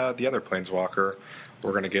see what the other Planeswalker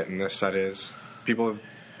we're going to get in this set is. People have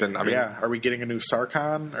been... I mean, are we getting a new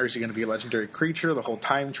Sarkhan? Or is he going to be a legendary creature, the whole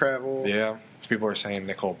time travel? Yeah. People are saying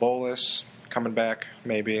Nicol Bolas coming back,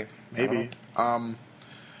 maybe. Maybe.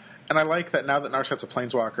 And I like that now that Narset's a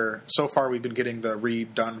Planeswalker, so far we've been getting the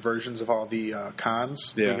redone versions of all the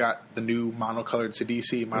cons. Yeah. We got the new monocolored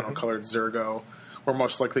Sidisi, monocolored Zergo. We're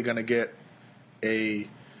most likely going to get a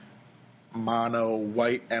mono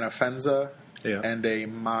white Anafenza and a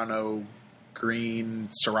mono green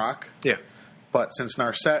Serac. Yeah. But since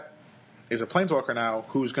Narset is a Planeswalker now,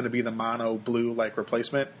 who's going to be the mono blue like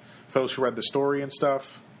replacement? For those who read the story and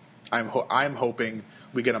stuff, I'm hoping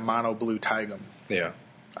we get a mono blue Taigam. Yeah.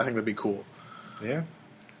 I think that'd be cool. Yeah.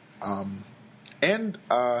 And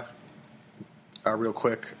real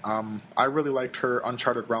quick, I really liked her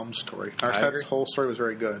Uncharted Realms story. Narset's whole story was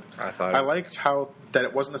very good. I liked how that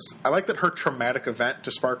it wasn't. I liked that her traumatic event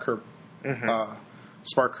to spark her,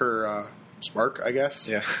 spark. I guess.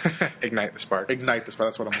 Yeah. Ignite the spark. Ignite the spark.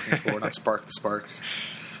 That's what I'm looking for. Not spark the spark.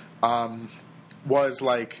 Was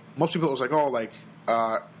like most people. It was like, oh, like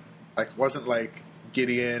wasn't like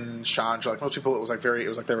Gideon, Chandra, like most people, it was like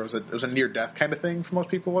it was a near death kind of thing for most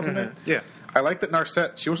people, wasn't it? Yeah. I like that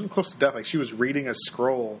Narset, she wasn't close to death. Like, she was reading a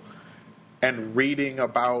scroll and reading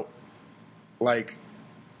about, like,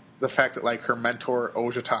 the fact that, like, her mentor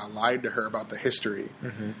Ojata lied to her about the history.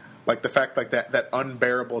 Like, the fact, like, that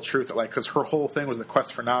unbearable truth that, like, because her whole thing was the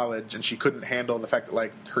quest for knowledge, and she couldn't handle the fact that,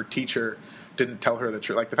 like, her teacher didn't tell her the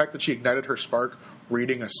truth. Like, the fact that she ignited her spark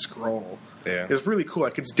reading a scroll is really cool.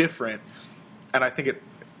 Like, it's different. And I think it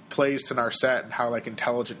plays to Narset and how, like,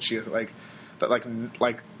 intelligent she is. Like, that, like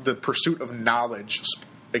the pursuit of knowledge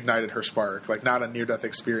ignited her spark. Like, not a near-death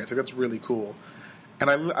experience. Like, that's really cool. And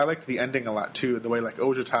I liked the ending a lot, too. The way, like,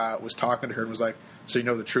 Ojata was talking to her and was like, so you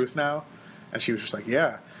know the truth now? And she was just like,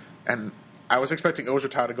 yeah. And I was expecting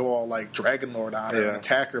Ojata to go all, like, Dragon Lord on her and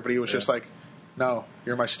attack her. But he was just like, no,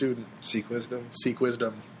 you're my student. Seek wisdom. Seek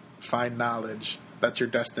wisdom. Find knowledge. That's your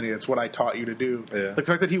destiny. That's what I taught you to do. Yeah. Like, the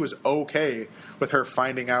fact that he was okay with her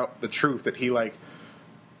finding out the truth, that he, like,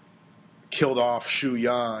 killed off Shu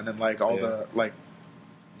Yan and, like, all the, like,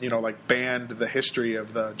 you know, like, banned the history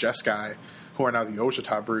of the Jeskai, who are now the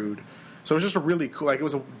Ojata brood. So it was just a really cool. Like it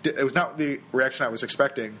was not the reaction I was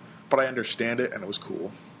expecting, but I understand it, and it was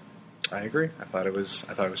cool. I agree. I thought it was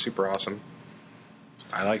super awesome.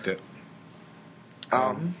 I liked it.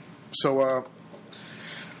 So,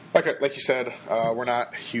 like you said, we're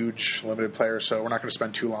not huge limited players, so we're not going to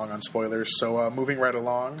spend too long on spoilers. So, moving right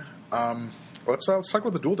along, let's talk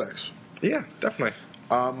about the dual decks. Yeah, definitely.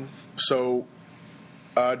 So,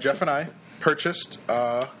 Jeff and I purchased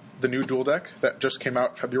the new dual deck that just came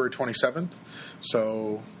out February 27th,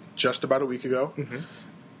 so just about a week ago.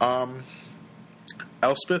 Mm-hmm.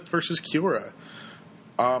 Elspeth versus Kiora.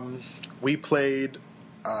 We played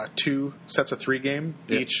 2 sets of 3 game,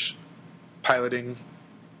 each piloting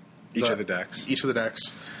each of the decks. Each of the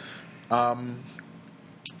decks. I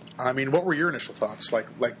mean, what were your initial thoughts? Like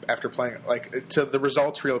after playing, to the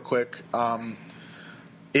results real quick.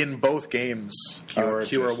 In both games,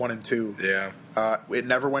 Kiora 1 and 2. Yeah. It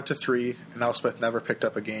never went to 3, and Elspeth never picked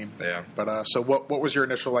up a game. Yeah. But so what was your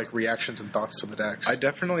initial reactions and thoughts to the decks? I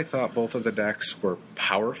definitely thought both of the decks were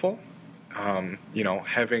powerful.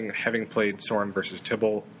 Having played Sorin versus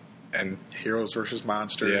Tibble and Heroes versus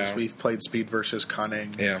Monsters. Yeah. We've played Speed versus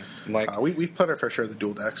Cunning. Yeah. We've played our fair share of the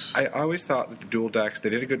dual decks. I always thought that the dual decks,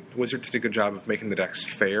 Wizards did a good job of making the decks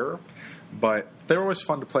fair, but they were always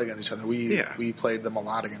fun to play against each other. We played them a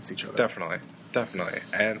lot against each other. Definitely.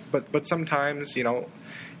 And but sometimes, you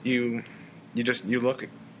look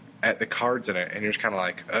at the cards in it and you're just kind of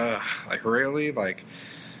like, ugh, like really? Like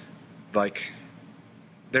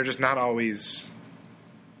they're just not always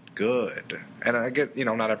good. And I get,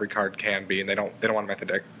 not every card can be, and they don't want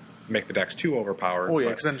to make the decks too overpowered. Oh yeah,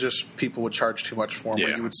 because then just people would charge too much for them.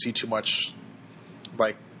 Yeah. Or you would see too much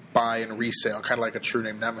buy and resale, kind of like a True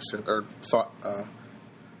Name Nemesis or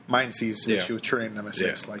Mind Seize issue with True Name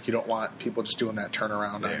Nemesis. Yeah. You don't want people just doing that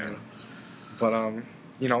turnaround on you. But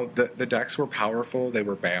the decks were powerful. They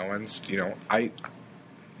were balanced.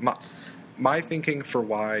 My thinking for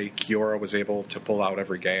why Kiora was able to pull out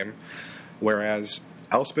every game, whereas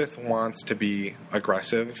Elspeth wants to be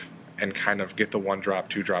aggressive and kind of get the 1-drop,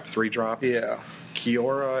 2-drop, 3-drop. Yeah.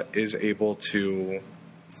 Kiora is able to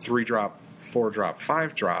 3-drop, 4-drop,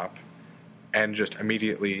 5-drop, and just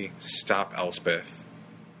immediately stop Elspeth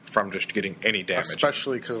from just getting any damage.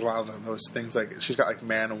 Especially because a lot of those things, she's got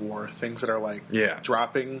Man of War, things that are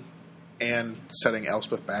dropping and setting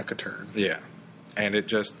Elspeth back a turn. Yeah. And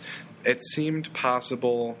it seemed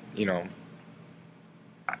possible,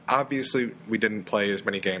 obviously we didn't play as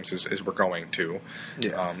many games as we're going to.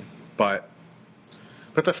 Yeah. But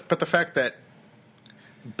the fact that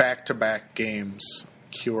back-to-back games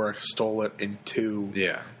Kiora stole it in 2.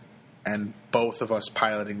 Yeah. And both of us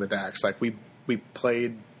piloting the decks. We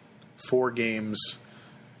played 4 games,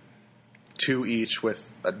 2 each with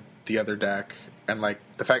the other deck. And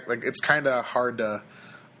the fact it's kind of hard to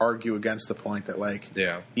argue against the point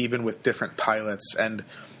that even with different pilots and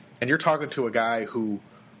you're talking to a guy who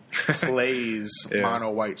plays mono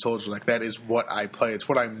white soldier, that is what I play. It's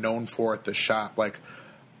what I'm known for at the shop.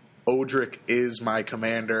 Odric is my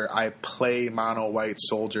commander. I play mono white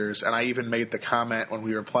soldiers, and I even made the comment when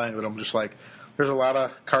we were playing that I'm just there's a lot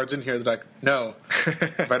of cards in here that no.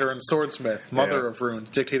 Veteran Swordsmith, Mother of Runes,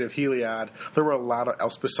 Dictate of Heliod. There were a lot of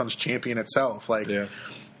Elspeth Sun's Champion itself.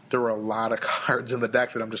 There were a lot of cards in the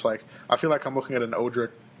deck that I'm just I feel like I'm looking at an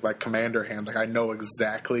Odric commander hand. I know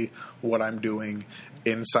exactly what I'm doing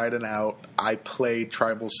inside and out. I play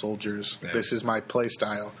tribal soldiers. Yeah. This is my play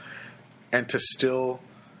style. And to still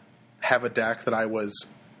have a deck that I was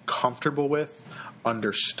comfortable with,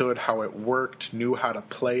 understood how it worked, knew how to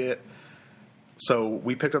play it. So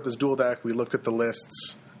we picked up this dual deck. We looked at the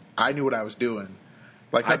lists. I knew what I was doing.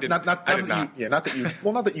 I did not. Not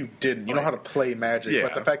that you didn't. You know how to play Magic,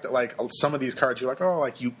 but the fact that some of these cards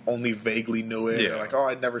you're you only vaguely knew it. Yeah. Or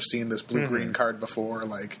I'd never seen this blue-green card before.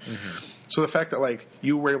 So the fact that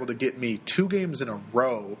you were able to get me 2 games in a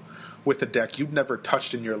row with a deck you'd never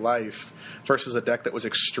touched in your life versus a deck that was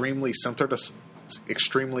extremely similar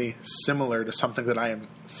to something that I am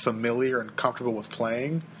familiar and comfortable with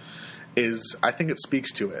playing I think it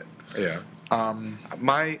speaks to it. Yeah.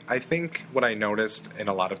 I think what I noticed in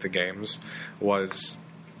a lot of the games was,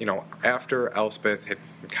 after Elspeth had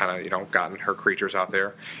kind of, gotten her creatures out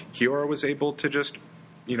there, Kiora was able to just,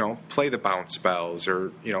 play the bounce spells or,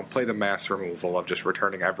 play the mass removal of just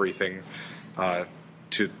returning everything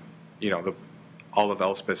to, all of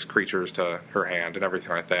Elspeth's creatures to her hand and everything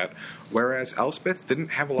like that. Whereas Elspeth didn't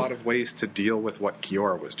have a lot of ways to deal with what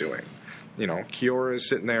Kiora was doing. Kiora is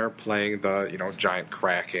sitting there playing the, giant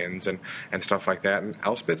Krakens and stuff like that, and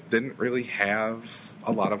Elspeth didn't really have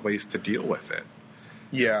a lot of ways to deal with it.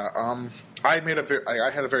 Yeah, I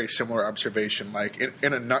had a very similar observation. Like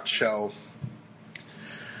in a nutshell,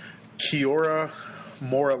 Kiora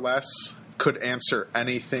more or less could answer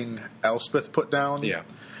anything Elspeth put down. Yeah.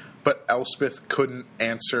 But Elspeth couldn't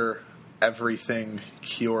answer everything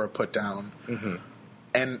Kiora put down. Mm-hmm.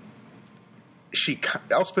 And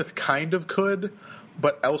Elspeth kind of could,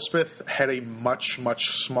 but Elspeth had a much,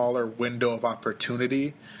 much smaller window of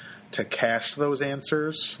opportunity to cast those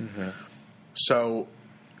answers. Mm-hmm. So,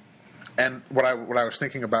 and what I was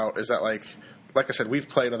thinking about is that like I said, we've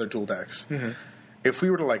played other dual decks. Mm-hmm. If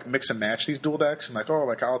we were to like mix and match these dual decks and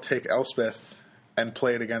I'll take Elspeth and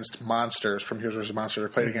play it against monsters from Heroes vs. Monsters, or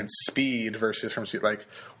play it against Speed versus from Speed,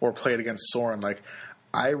 or play it against Soren.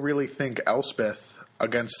 I really think Elspeth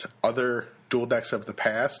against other dual decks of the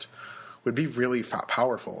past would be really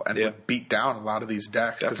powerful and would beat down a lot of these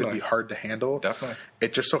decks because it'd be hard to handle. Definitely.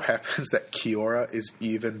 It just so happens that Kiora is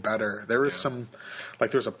even better. There is some,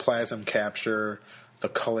 there's a Plasm Capture, the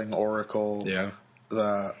Culling Oracle,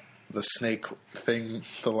 the snake thing,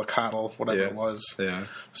 the Lacatl, whatever it was. Yeah.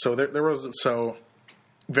 So there was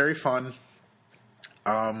very fun.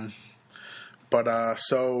 So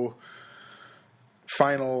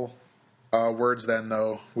final words then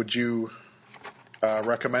though, would you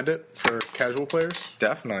recommend it for casual players?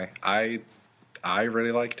 Definitely. I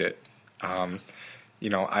really liked it. I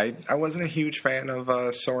wasn't a huge fan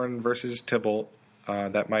of Soren versus Tibalt.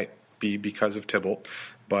 That might be because of Tibalt,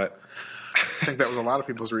 but I think that was a lot of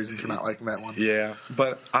people's reasons for not liking that one. Yeah,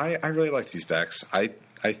 but I really liked these decks. I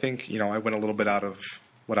think, I went a little bit out of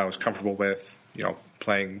what I was comfortable with,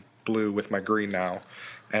 playing blue with my green now.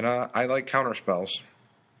 And I like counter spells.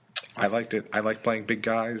 I liked it. I like playing big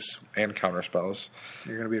guys and counter spells.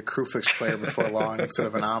 You're going to be a Kruphix player before long instead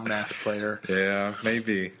of an Omnath player. Yeah,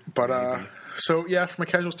 maybe. But, from a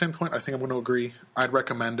casual standpoint, I think I'm going to agree. I'd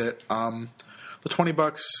recommend it. The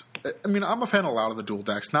 $20, I mean, I'm a fan of a lot of the dual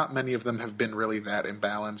decks. Not many of them have been really that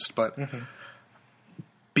imbalanced, but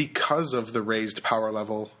because of the raised power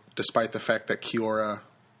level, despite the fact that Kiora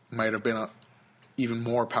might have been even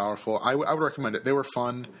more powerful, I would recommend it. They were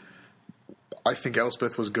fun. I think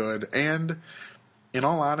Elspeth was good. And in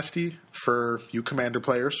all honesty, for you Commander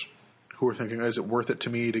players who are thinking, is it worth it to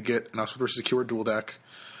me to get an Elspeth versus Kiora dual deck?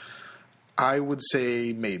 I would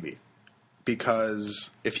say maybe. Because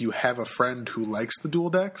if you have a friend who likes the dual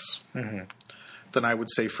decks, then I would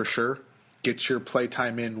say for sure, get your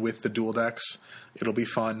playtime in with the dual decks. It'll be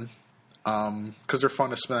fun. Because they're fun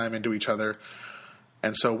to slam into each other.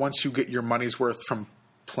 And so once you get your money's worth from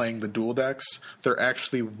playing the dual decks, there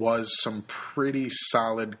actually was some pretty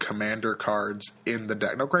solid Commander cards in the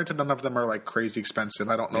deck. Now, granted, none of them are crazy expensive.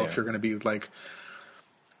 I don't know if you're going to be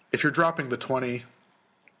if you're dropping the 20,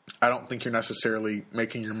 I don't think you're necessarily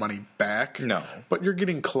making your money back. No. But you're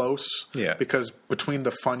getting close. Yeah. Because between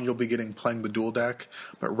the fun you'll be getting playing the dual deck,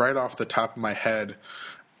 but right off the top of my head,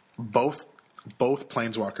 both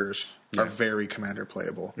Planeswalkers are very Commander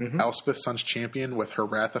playable. Elspeth, Sun's Champion, with her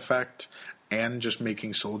Wrath effect and just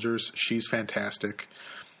making soldiers, she's fantastic.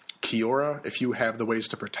 Kiora, if you have the ways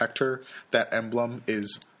to protect her, that emblem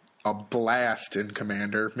is a blast in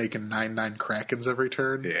Commander, making 9/9 Krakens every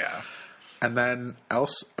turn. Yeah. And then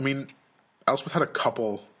Elspeth had a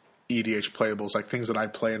couple EDH playables, things that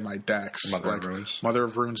I'd play in my decks. Mother of Runes. Mother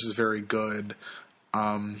of Runes is very good.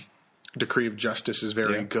 Decree of Justice is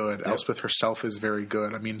very good. Yep. Elspeth herself is very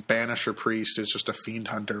good. I mean, Banisher Priest is just a Fiend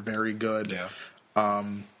Hunter, very good. Yeah.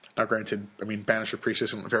 Now, granted, Banisher Priest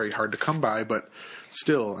isn't very hard to come by, but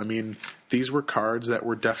still, these were cards that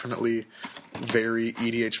were definitely very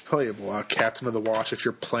EDH playable. Captain of the Watch, if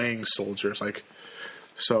you're playing soldiers,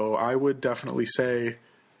 so I would definitely say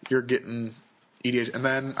you're getting EDH. And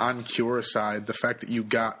then on Kiora's side, the fact that you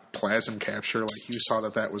got Plasm Capture, you saw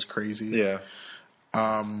that was crazy. Yeah.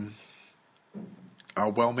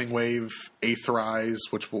 Whelming Wave, Aetherize,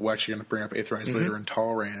 which we're actually going to bring up Aetherize later in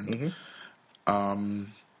Talrand.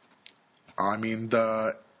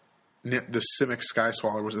 The Simic Sky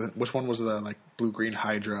Swallow, which one was the blue-green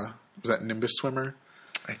Hydra? Was that Nimbus Swimmer?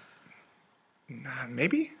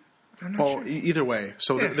 Maybe? I'm not sure. Either way.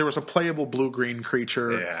 So there was a playable blue-green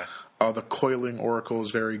creature. Yeah. The Coiling Oracle is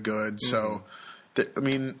very good. So,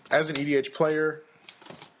 as an EDH player,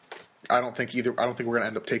 I don't think we're going to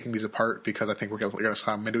end up taking these apart because I think we're going to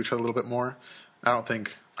slam into each other a little bit more. I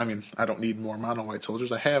don't need more mono white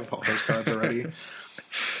soldiers. I have all those cards already.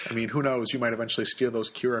 Who knows? You might eventually steal those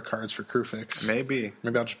Kiora cards for Kruphix. Maybe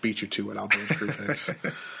I'll just beat you to it. I'll do it with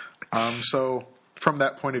Kruphix. So from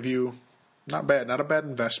that point of view, not bad. Not a bad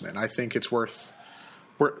investment. I think it's worth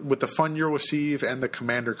with the fun you'll receive and the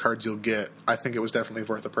commander cards you'll get, I think it was definitely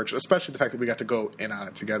worth the purchase, especially the fact that we got to go in on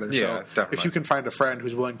it together. Yeah, so definitely. If you can find a friend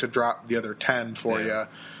who's willing to drop the other 10 for you,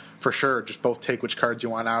 for sure, just both take which cards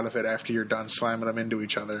you want out of it after you're done slamming them into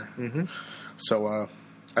each other. Mm-hmm. So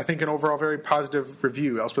I think an overall very positive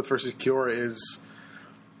review. Elspeth versus Kiora is,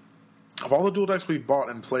 of all the dual decks we've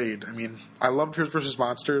bought and played, I mean, I loved Heroes versus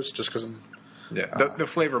Monsters just because I'm... Yeah, the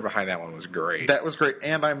flavor behind that one was great. That was great,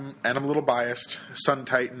 and I'm a little biased. Sun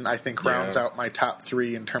Titan, I think, rounds out my top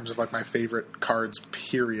 3 in terms of like my favorite cards.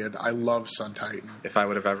 Period. I love Sun Titan. If I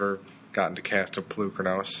would have ever gotten to cast a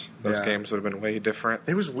Polukranos, those games would have been way different.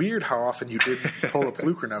 It was weird how often you did pull a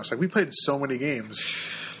Polukranos. Like we played so many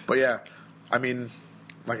games, but yeah, I mean,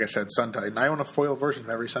 like I said, Sun Titan. I own a foil version of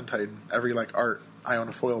every Sun Titan. Every like art, I own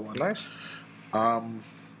a foil one. Nice.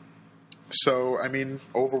 So, I mean,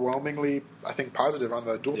 overwhelmingly, I think positive on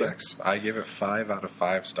the dual decks. I give it 5 out of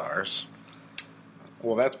 5 stars.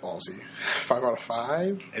 Well, that's ballsy. 5 out of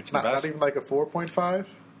 5? It's not, the best. not even like a 4.5?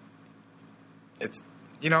 It's,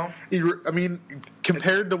 you know... I mean,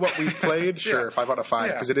 compared to what we've played, sure, 5 out of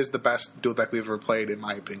 5, because it is the best dual deck we've ever played, in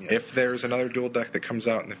my opinion. If there's another dual deck that comes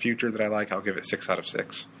out in the future that I like, I'll give it 6 out of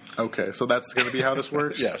 6. Okay, so that's going to be how this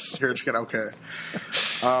works? Yes. You're just going to... Okay.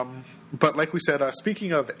 But like we said,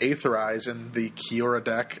 speaking of Aetherize in the Kiora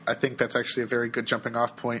deck, I think that's actually a very good jumping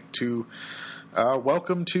off point to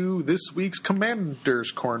welcome to this week's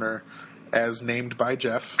Commander's Corner, as named by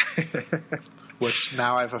Jeff, which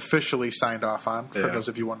now I've officially signed off on, for those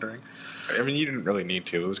of you wondering. I mean, you didn't really need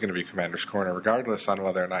to. It was going to be Commander's Corner, regardless on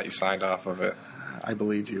whether or not you signed off of it. I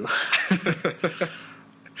believe you.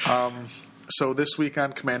 So this week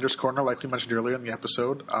on Commander's Corner, like we mentioned earlier in the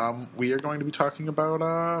episode, we are going to be talking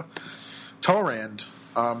about Talrand.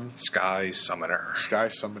 Sky Summoner. Sky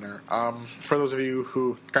Summoner. For those of you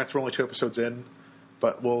who, granted we're only 2 episodes in,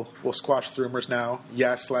 but we'll squash the rumors now.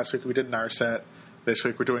 Yes, last week we did Narset. This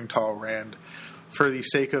week we're doing Talrand. For the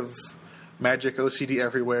sake of Magic OCD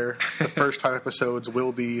everywhere, the first 5 episodes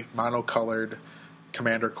will be monocolored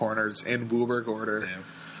Commander Corners in Wooburg order. Yeah.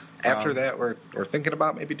 After that, we're thinking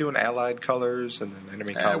about maybe doing allied colors and then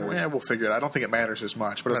enemy colors. Yeah, we'll figure it out. I don't think it matters as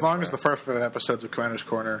much. But as long as the first 5 episodes of Commander's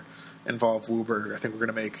Corner involve Wooburg, I think we're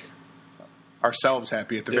going to make ourselves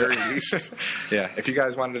happy at the very least. Yeah, if you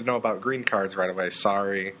guys wanted to know about green cards right away,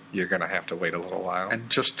 sorry, you're going to have to wait a little while. And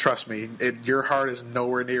just trust me, your heart is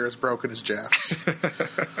nowhere near as broken as Jeff's.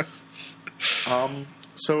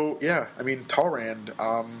 So, yeah, I mean, Talrand...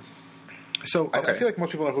 I feel like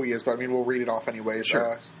most people know who he is, but I mean, we'll read it off anyways.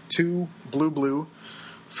 Sure. 2 blue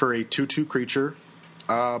for a 2/2 creature.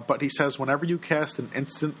 But he says, whenever you cast an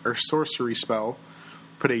instant or sorcery spell,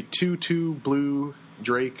 put a 2/2 blue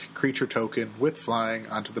Drake creature token with flying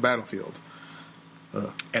onto the battlefield.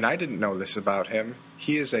 And I didn't know this about him.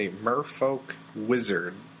 He is a merfolk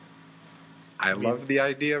wizard. I love the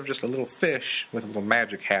idea of just a little fish with a little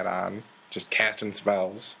magic hat on, just casting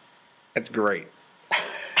spells. It's great.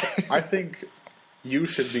 I think you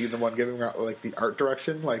should be the one giving like the art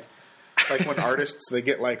direction, like when artists they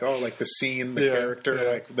get like the scene, the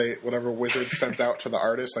character, like whatever wizard sends out to the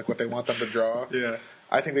artist, like what they want them to draw. Yeah,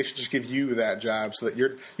 I think they should just give you that job so that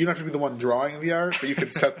you don't have to be the one drawing the art, but you can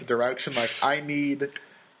set the direction. Like I need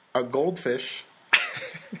a goldfish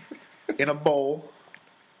in a bowl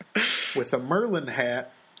with a Merlin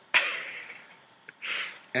hat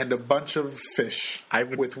and a bunch of fish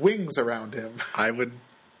with wings around him.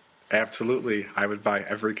 Absolutely. I would buy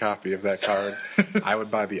every copy of that card. I would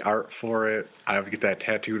buy the art for it. I would get that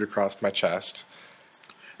tattooed across my chest.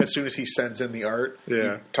 As soon as he sends in the art,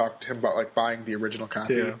 you talk to him about like buying the original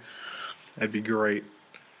copy. Yeah. That'd be great.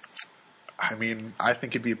 I mean, I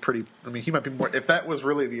think it'd be he might be more... If that was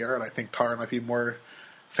really the art, I think Tar might be more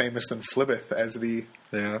famous than Flibbeth as the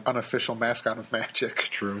unofficial mascot of Magic.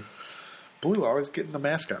 True. Blue always getting the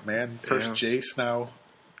mascot, man. First Jace, now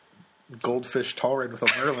Goldfish Talrand with a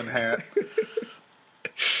Merlin hat.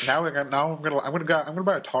 I'm gonna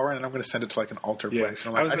buy a Talrand and I'm gonna send it to like an altar place.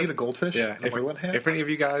 And I'm like, I need a goldfish. Yeah, a Merlin hat. If any of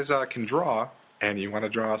you guys can draw and you want to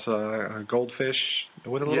draw us a goldfish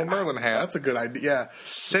with a little Merlin hat, that's a good idea. Yeah,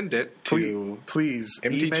 send it to please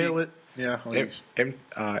email it. Yeah,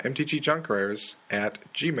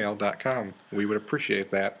 mtgjunkrares@gmail.com. We would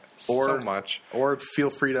appreciate that so much. Or feel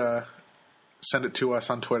free to send it to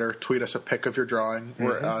us on Twitter. Tweet us a pic of your drawing.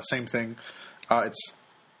 Or same thing. It's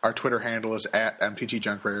our Twitter handle is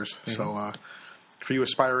 @mtgjunkrares. So for you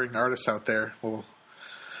aspiring artists out there, we'll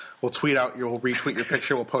tweet out. We'll retweet your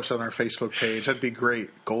picture. We'll post it on our Facebook page. That'd be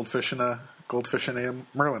great. Goldfish in a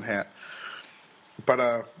Merlin hat.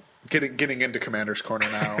 But getting into Commander's Corner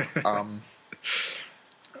now.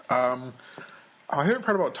 My favorite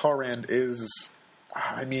part about Talrand is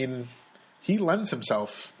I mean, he lends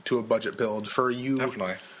himself to a budget build for you.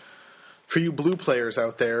 Definitely. For you blue players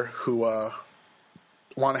out there who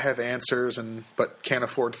want to have answers but can't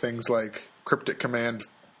afford things like Cryptic Command,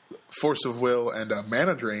 Force of Will, and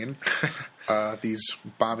Mana Drain, these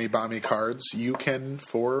bomby cards, you can,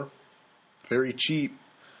 for very cheap,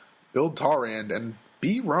 build Talrand and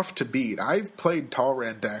be rough to beat. I've played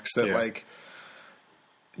Talrand decks that,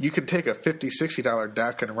 you can take a $50, $60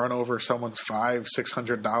 deck and run over someone's $500,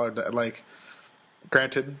 $600 deck.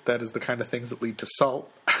 Granted, that is the kind of things that lead to salt.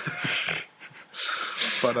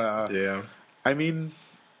 But, I mean,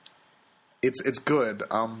 it's good.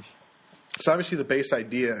 So obviously the base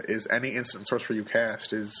idea is any instant sorcery you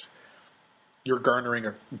cast is you're garnering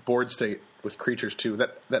a board state with creatures too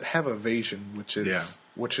that have evasion, which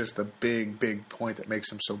is the big point that makes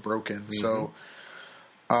them so broken. Mm-hmm. So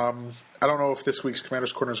I don't know if this week's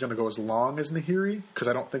Commander's Corner is going to go as long as Nahiri, because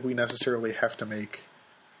I don't think we necessarily have to make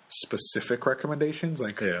specific recommendations.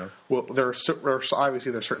 Well,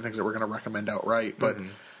 obviously there's certain things that we're going to recommend outright, but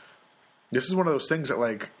this is one of those things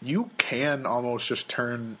that you can almost just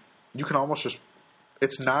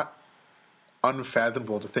it's not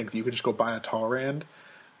unfathomable to think that you could just go buy a Talrand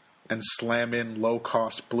and slam in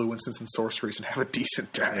low-cost blue instants and sorceries and have a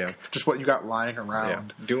decent deck. Yeah. Just what you got lying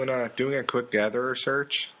around. Yeah. Doing a quick gatherer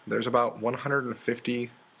search, there's about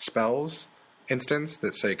 150 spells instants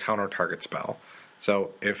that say counter target spell.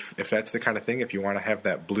 So if that's the kind of thing, if you want to have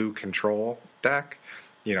that blue control deck,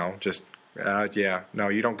 you don't get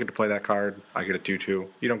to play that card, I get a 2/2.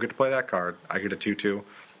 You don't get to play that card, I get a 2/2.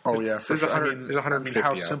 Oh, yeah, for sure. There's 150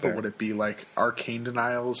 how simple would it be? Arcane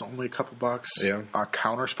Denial's only a couple bucks. Yeah.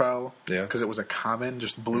 Counterspell. Yeah. Because it was a common,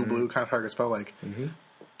 just blue kind of target spell.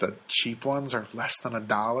 The cheap ones are less than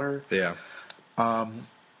 $1. Yeah.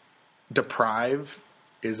 Deprive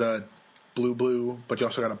is a blue, but you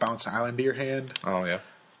also got to bounce an island to your hand. Oh, yeah.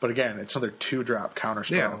 But again, it's another 2-drop counterspell.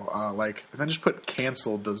 Yeah. And then just put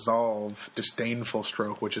Cancel, Dissolve, Disdainful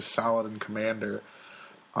Stroke, which is solid in Commander.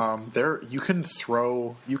 You can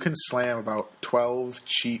slam about 12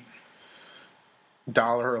 cheap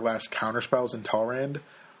 $1 or less counterspells in Talrand,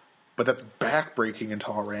 but that's backbreaking in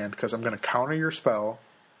Talrand because I'm going to counter your spell,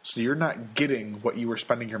 so you're not getting what you were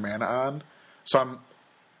spending your mana on. So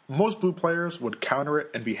most blue players would counter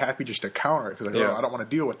it and be happy just to counter it because I don't want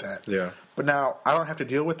to deal with that. Yeah. But now I don't have to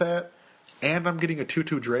deal with that, and I'm getting a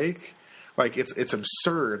 2/2 Drake. It's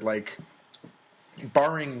absurd.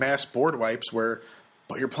 Barring mass board wipes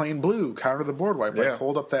but you're playing blue, counter the board wipe.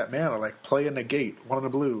 Hold up that mana. Play a negate, one of the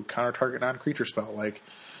blue, counter target non-creature spell.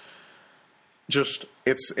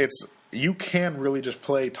 You can really just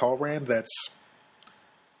play Talrand that's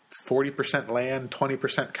 40% land,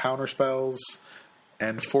 20% counter spells,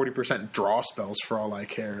 and 40% draw spells for all I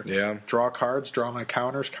care. Yeah. Draw cards, draw my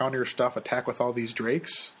counters, counter your stuff, attack with all these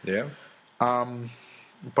Drakes. Yeah.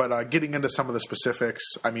 But getting into some of the specifics,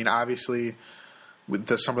 obviously,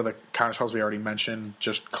 with some of the counterspells we already mentioned,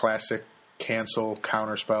 just classic Cancel,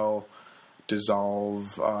 Counterspell,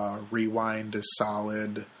 Dissolve, Rewind is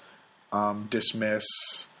solid, Dismiss,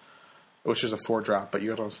 which is a 4-drop, but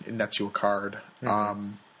it nets you a card.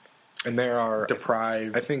 Mm-hmm. And there are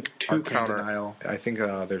Deprive. I think Denial. I think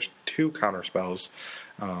there's 2 counterspells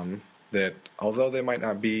that, although they might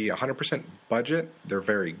not be 100% budget, they're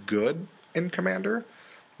very good in Commander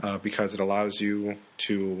because it allows you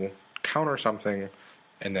to counter something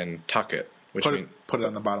and then tuck it. Put it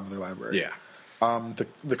on the bottom of the library. Yeah.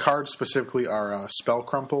 The cards specifically are Spell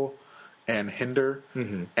Crumple and Hinder,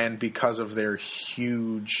 and because of their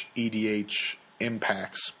huge EDH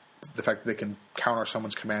impacts, the fact that they can counter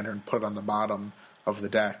someone's commander and put it on the bottom of the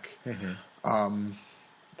deck,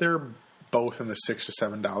 they're both in the $6 to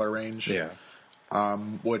 $7 range. Yeah.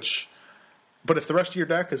 But if the rest of your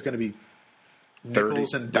deck is going to be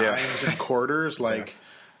nickels and dimes and quarters,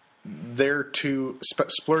 they're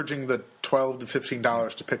splurging the $12 to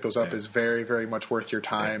 $15 to pick those up is very, very much worth your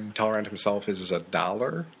time. Talrand himself is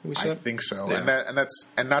 $1. We said, I think so, yeah.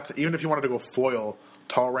 and not to, even if you wanted to go foil,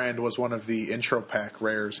 Talrand was one of the intro pack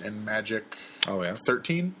rares in Magic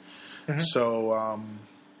 13. Mm-hmm. So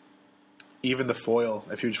even the foil,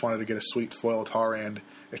 if you just wanted to get a sweet foil Talrand,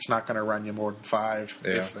 it's not going to run you more than 5,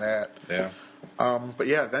 if that. Yeah. But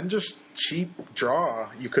then just cheap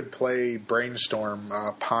draw. You could play Brainstorm,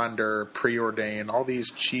 Ponder, Preordain, all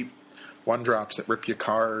these cheap 1-drops that rip you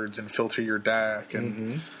cards and filter your deck,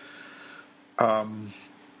 and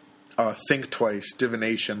Think Twice,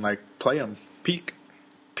 Divination, play them. Peak,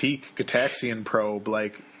 Gataxian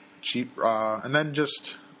Probe, cheap, and then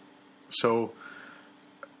just so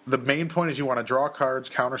the main point is you want to draw cards,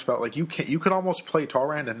 counterspell. Like you could almost play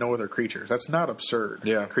Talrand and no other creatures. That's not absurd.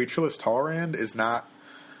 Yeah. Creatureless Talrand is not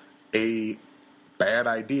a bad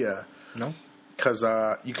idea. No. Because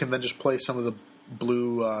you can then just play some of the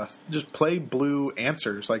blue, just play blue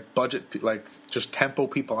answers, like budget, like just tempo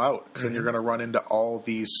people out. Because then you're going to run into all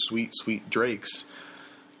these sweet, sweet Drakes.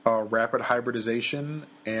 Rapid Hybridization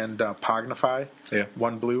and Pognify. Yeah.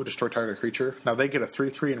 1 blue, destroy target creature. Now they get a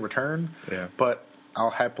 3/3 in return. Yeah. But I'll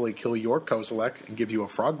happily kill your Kozilek and give you a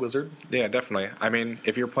Frog Lizard. Yeah, definitely. I mean,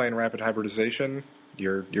 if you're playing Rapid Hybridization,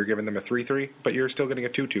 you're giving them a 3/3, but you're still getting a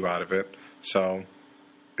 2/2 out of it. So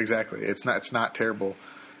exactly, it's not terrible,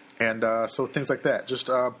 and so things like that. Just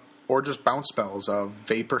or just bounce spells,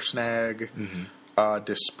 Vapor Snag,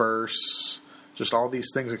 Disperse. Just all these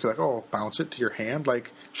things that you're like, oh, bounce it to your hand.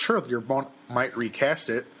 Like, sure, your opponent might recast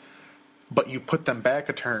it, but you put them back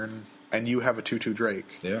a turn, and you have a 2/2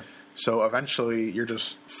 Drake. yeah, So eventually, you're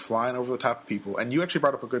just flying over the top of people. And you actually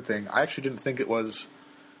brought up a good thing. I actually didn't think it was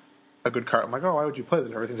a good card. I'm like, oh, why would you play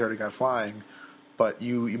this? Everything's already got flying. But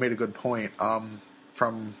you made a good point.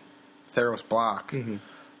 From Theros Block,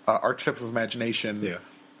 Archetype of Imagination,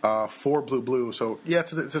 yeah, 4 blue. So, yeah,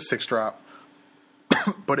 it's a 6-drop.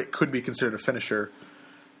 But it could be considered a finisher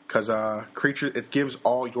because it gives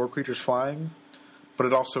all your creatures flying, but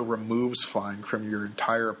it also removes flying from your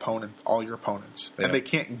entire opponent, all your opponents, and they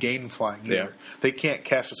can't gain flying either. Yeah. They can't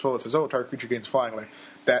cast a spell that says, "Oh, target creature gains flying." Like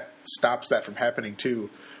that stops that from happening too.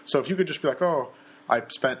 So if you could just be like, "Oh, I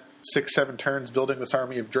spent 6-7 turns building this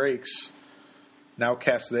army of Drakes. Now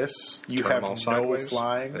cast this. You Turn have them all no sideways.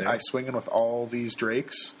 flying. Yeah. I swing in with all these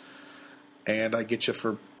Drakes, and I get you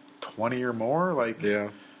for 20 or more." Like, yeah.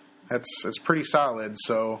 it's pretty solid.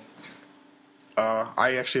 So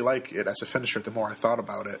I actually like it as a finisher the more I thought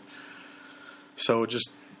about it. So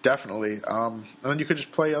just definitely. And then you could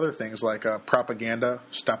just play other things like Propaganda,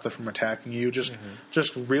 stop them from attacking you.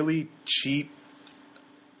 Just really cheap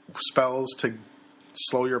spells to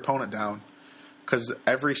slow your opponent down. Because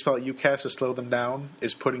every spell you cast to slow them down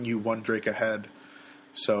is putting you 1 Drake ahead.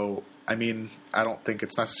 So, I mean, I don't think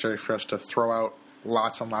it's necessary for us to throw out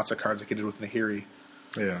lots and lots of cards like you did with Nahiri.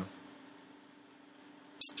 Yeah.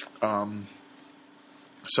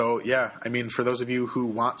 So, yeah, I mean, for those of you who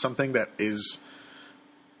want something that is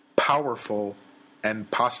powerful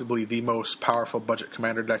and possibly the most powerful budget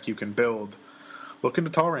commander deck you can build, look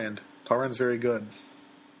into Talrand. Talrand's very good.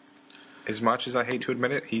 As much as I hate to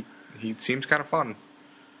admit it, he seems kind of fun.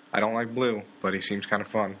 I don't like blue, but he seems kind of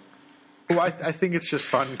fun. Well, I think it's just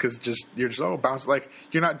fun because you're just bounce, like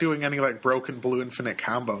you're not doing any like broken blue infinite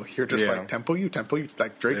combo. You're just like tempo you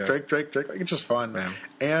like Drake, Drake. Like it's just fun. Yeah.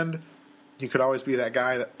 And you could always be that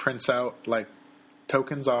guy that prints out like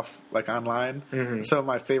tokens off like online. Some of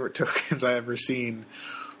my favorite tokens I ever seen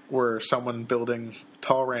were someone building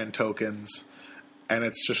Talrand tokens, and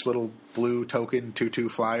it's just little blue token 2/2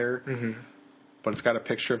 flyer. But it's got a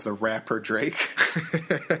picture of the rapper Drake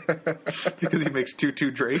because he makes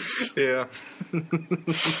 2/2 Drakes. Yeah.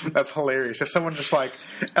 That's hilarious. If someone just like,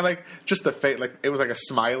 and like just the face, like it was like a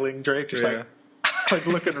smiling Drake, just like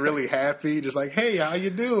looking really happy, just like, hey, how you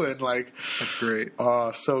doing? Like, that's great.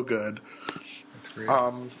 Oh, so good. That's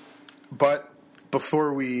great. But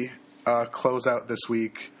before we close out this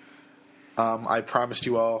week, I promised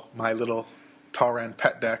you all my little Talrand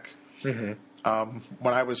pet deck.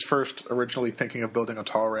 When I was first originally thinking of building a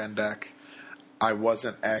Talrand deck, I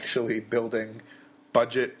wasn't actually building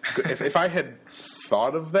budget. If I had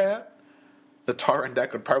thought of that, the Talrand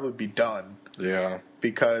deck would probably be done. Yeah.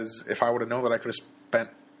 Because if I would have known that I could have spent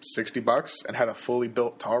 $60 and had a fully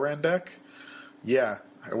built Talrand deck, yeah,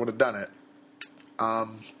 I would have done it.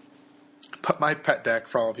 But my pet deck,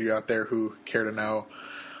 for all of you out there who care to know,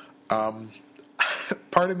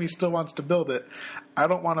 part of me still wants to build it. I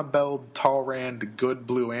don't want to build Talrand good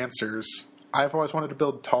blue answers. I've always wanted to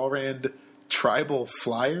build Talrand tribal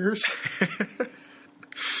flyers.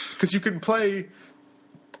 Because you can play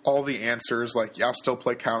all the answers. Like, I'll still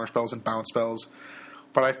play counter spells and bounce spells.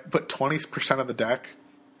 But 20% of the deck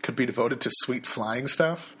could be devoted to sweet flying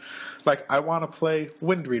stuff. Like, I want to play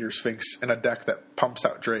Windreader Sphinx in a deck that pumps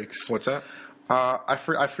out Drakes. What's that? I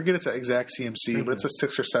forget its exact CMC, but it's a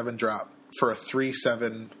 6 or 7 drop for a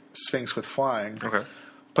 3/7 Sphinx with flying. Okay.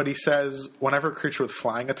 But he says whenever a creature with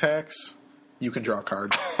flying attacks, you can draw a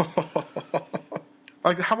card.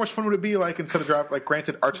 Like, how much fun would it be, like, instead of drop, like,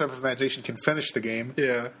 granted, Archetype of Imagination can finish the game.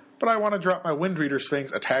 Yeah. But I want to drop my Windreader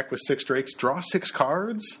Sphinx, attack with 6 Drakes, draw 6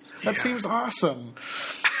 cards? That seems awesome.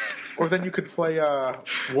 Or then you could play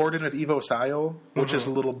Warden of Evos Isle, which is a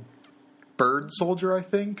little bird soldier, I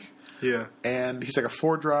think. Yeah. And he's like a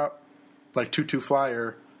 4-drop, like 2/2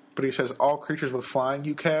 flyer, but he says all creatures with flying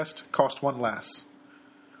you cast cost 1 less.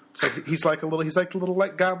 So he's like the little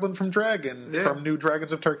light goblin from from New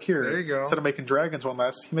Dragons of Tarkir. There you go. Instead of making dragons 1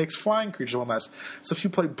 less, he makes flying creatures 1 less. So if you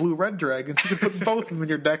play blue-red dragons, you can put both of them in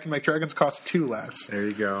your deck and make dragons cost 2 less. There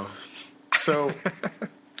you go. So, and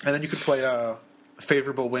then you could play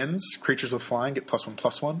favorable winds. Creatures with flying get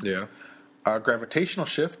 +1/+1. Yeah. Gravitational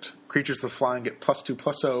shift. Creatures with flying get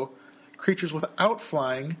 +2/+0. Creatures without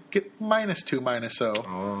flying get -2/-0.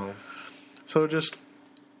 Oh. So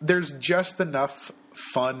there's just enough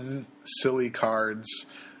fun, silly cards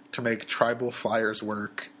to make tribal flyers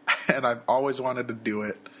work, and I've always wanted to do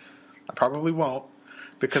it. I probably won't,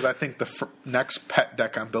 because I think the next pet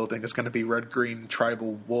deck I'm building is going to be red-green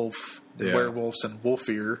tribal wolf, werewolves, and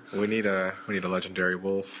wolfier. We need a legendary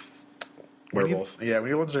wolf. Werewolf. We need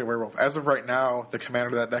a legendary werewolf. As of right now, the commander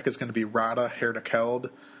of that deck is going to be Rada, Hair to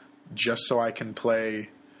Keld, just so I can play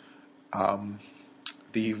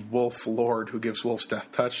the Wolf Lord who gives wolves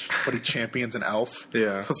death touch, but he champions an elf.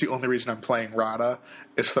 Yeah. So that's the only reason I'm playing Rada,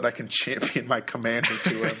 is so that I can champion my commander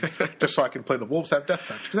to him, just so I can play the wolves have death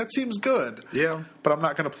touch, because that seems good. Yeah. But I'm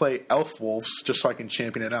not going to play elf wolves just so I can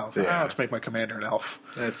champion an elf. Yeah. I'll just make my commander an elf.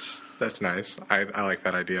 That's nice. I like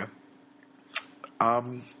that idea.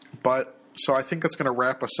 But so I think that's going to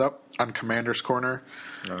wrap us up on Commander's Corner.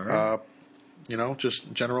 All right.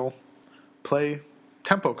 Just general play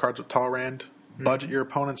tempo cards with Talrand. Budget your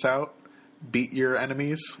opponents out. Beat your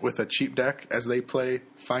enemies with a cheap deck as they play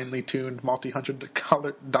finely tuned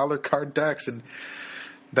multi-$100 card decks. And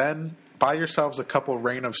then buy yourselves a couple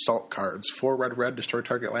Rain of Salt cards. 4 red, destroy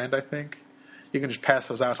target land, I think. You can just pass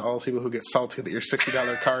those out to all those people who get salty that your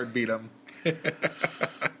 $60 card beat them.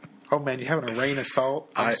 Oh, man, you having a Rain of Salt?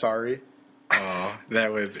 I'm sorry. Oh,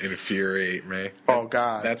 that would infuriate me. Oh,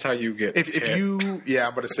 God. That's how you get If you... Yeah,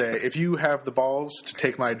 I'm going to say, if you have the balls to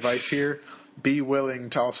take my advice here, be willing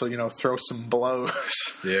to also, throw some blows.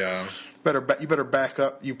 Yeah. You better back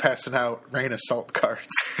up you passing out Rain of Salt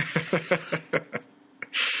cards.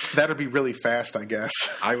 That'd be really fast, I guess.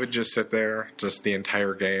 I would just sit there just the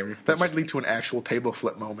entire game. That might lead to an actual table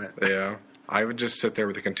flip moment. Yeah. I would just sit there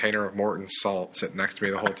with a container of Morton's salt sitting next to me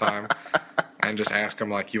the whole time and just ask them,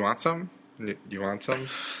 like, you want some? You want some?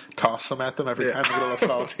 Toss them at them every time you get a little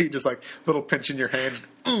salty. Just like little pinch in your hand.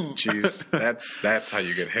 Jeez, that's how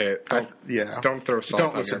you get hit. Don't throw salt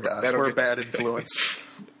Don't on listen your... to us. We're a bad influence.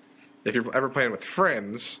 If you're ever playing with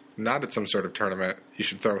friends, not at some sort of tournament, you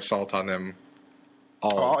should throw salt on them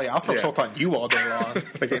all. Oh, yeah, I'll throw salt on you all day long.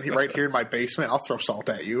 Like right here in my basement, I'll throw salt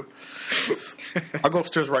at you. I'll go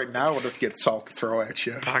upstairs right now and just get salt to throw at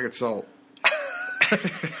you. Pocket salt.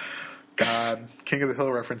 God, King of the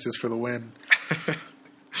Hill references for the win.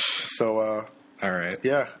 So, all right,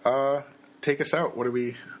 yeah. Take us out.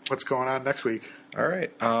 What's going on next week? All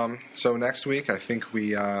right. So next week, I think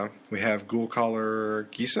we have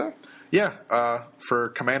Ghoulcaller Gisa. Yeah. For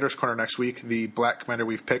Commander's Corner next week, the black commander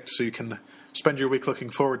we've picked, so you can spend your week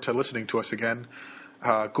looking forward to listening to us again.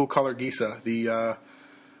 Ghoulcaller Gisa.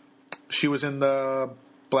 She was in the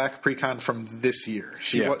black precon from this year.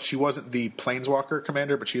 She wasn't the Planeswalker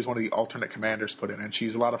commander, but she was one of the alternate commanders put in, and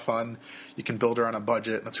she's a lot of fun. You can build her on a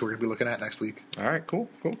budget, and that's who we're going to be looking at next week. All right, cool.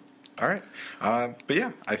 All right. But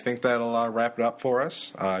yeah, I think that'll wrap it up for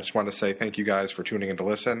us. I just wanted to say thank you guys for tuning in to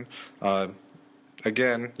listen.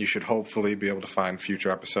 Again, you should hopefully be able to find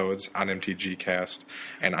future episodes on MTG Cast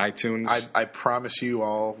and iTunes. I promise you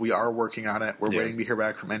all, we are working on it. We're waiting to hear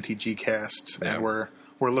back from MTG Cast, and we're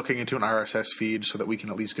looking into an RSS feed so that we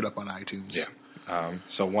can at least get up on iTunes. Yeah.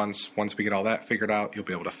 So once we get all that figured out, you'll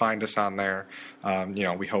be able to find us on there.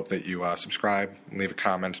 We hope that you subscribe and leave a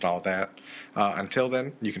comment and all that. Until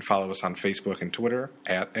then, you can follow us on Facebook and Twitter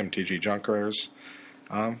at MTG Junkrares.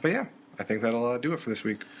 But yeah, I think that'll do it for this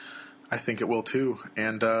week. I think it will too.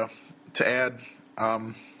 And to add,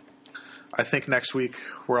 I think next week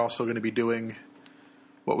we're also going to be doing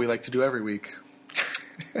what we like to do every week.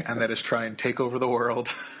 And that is try and take over the world.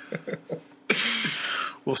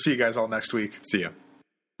 We'll see you guys all next week. See ya.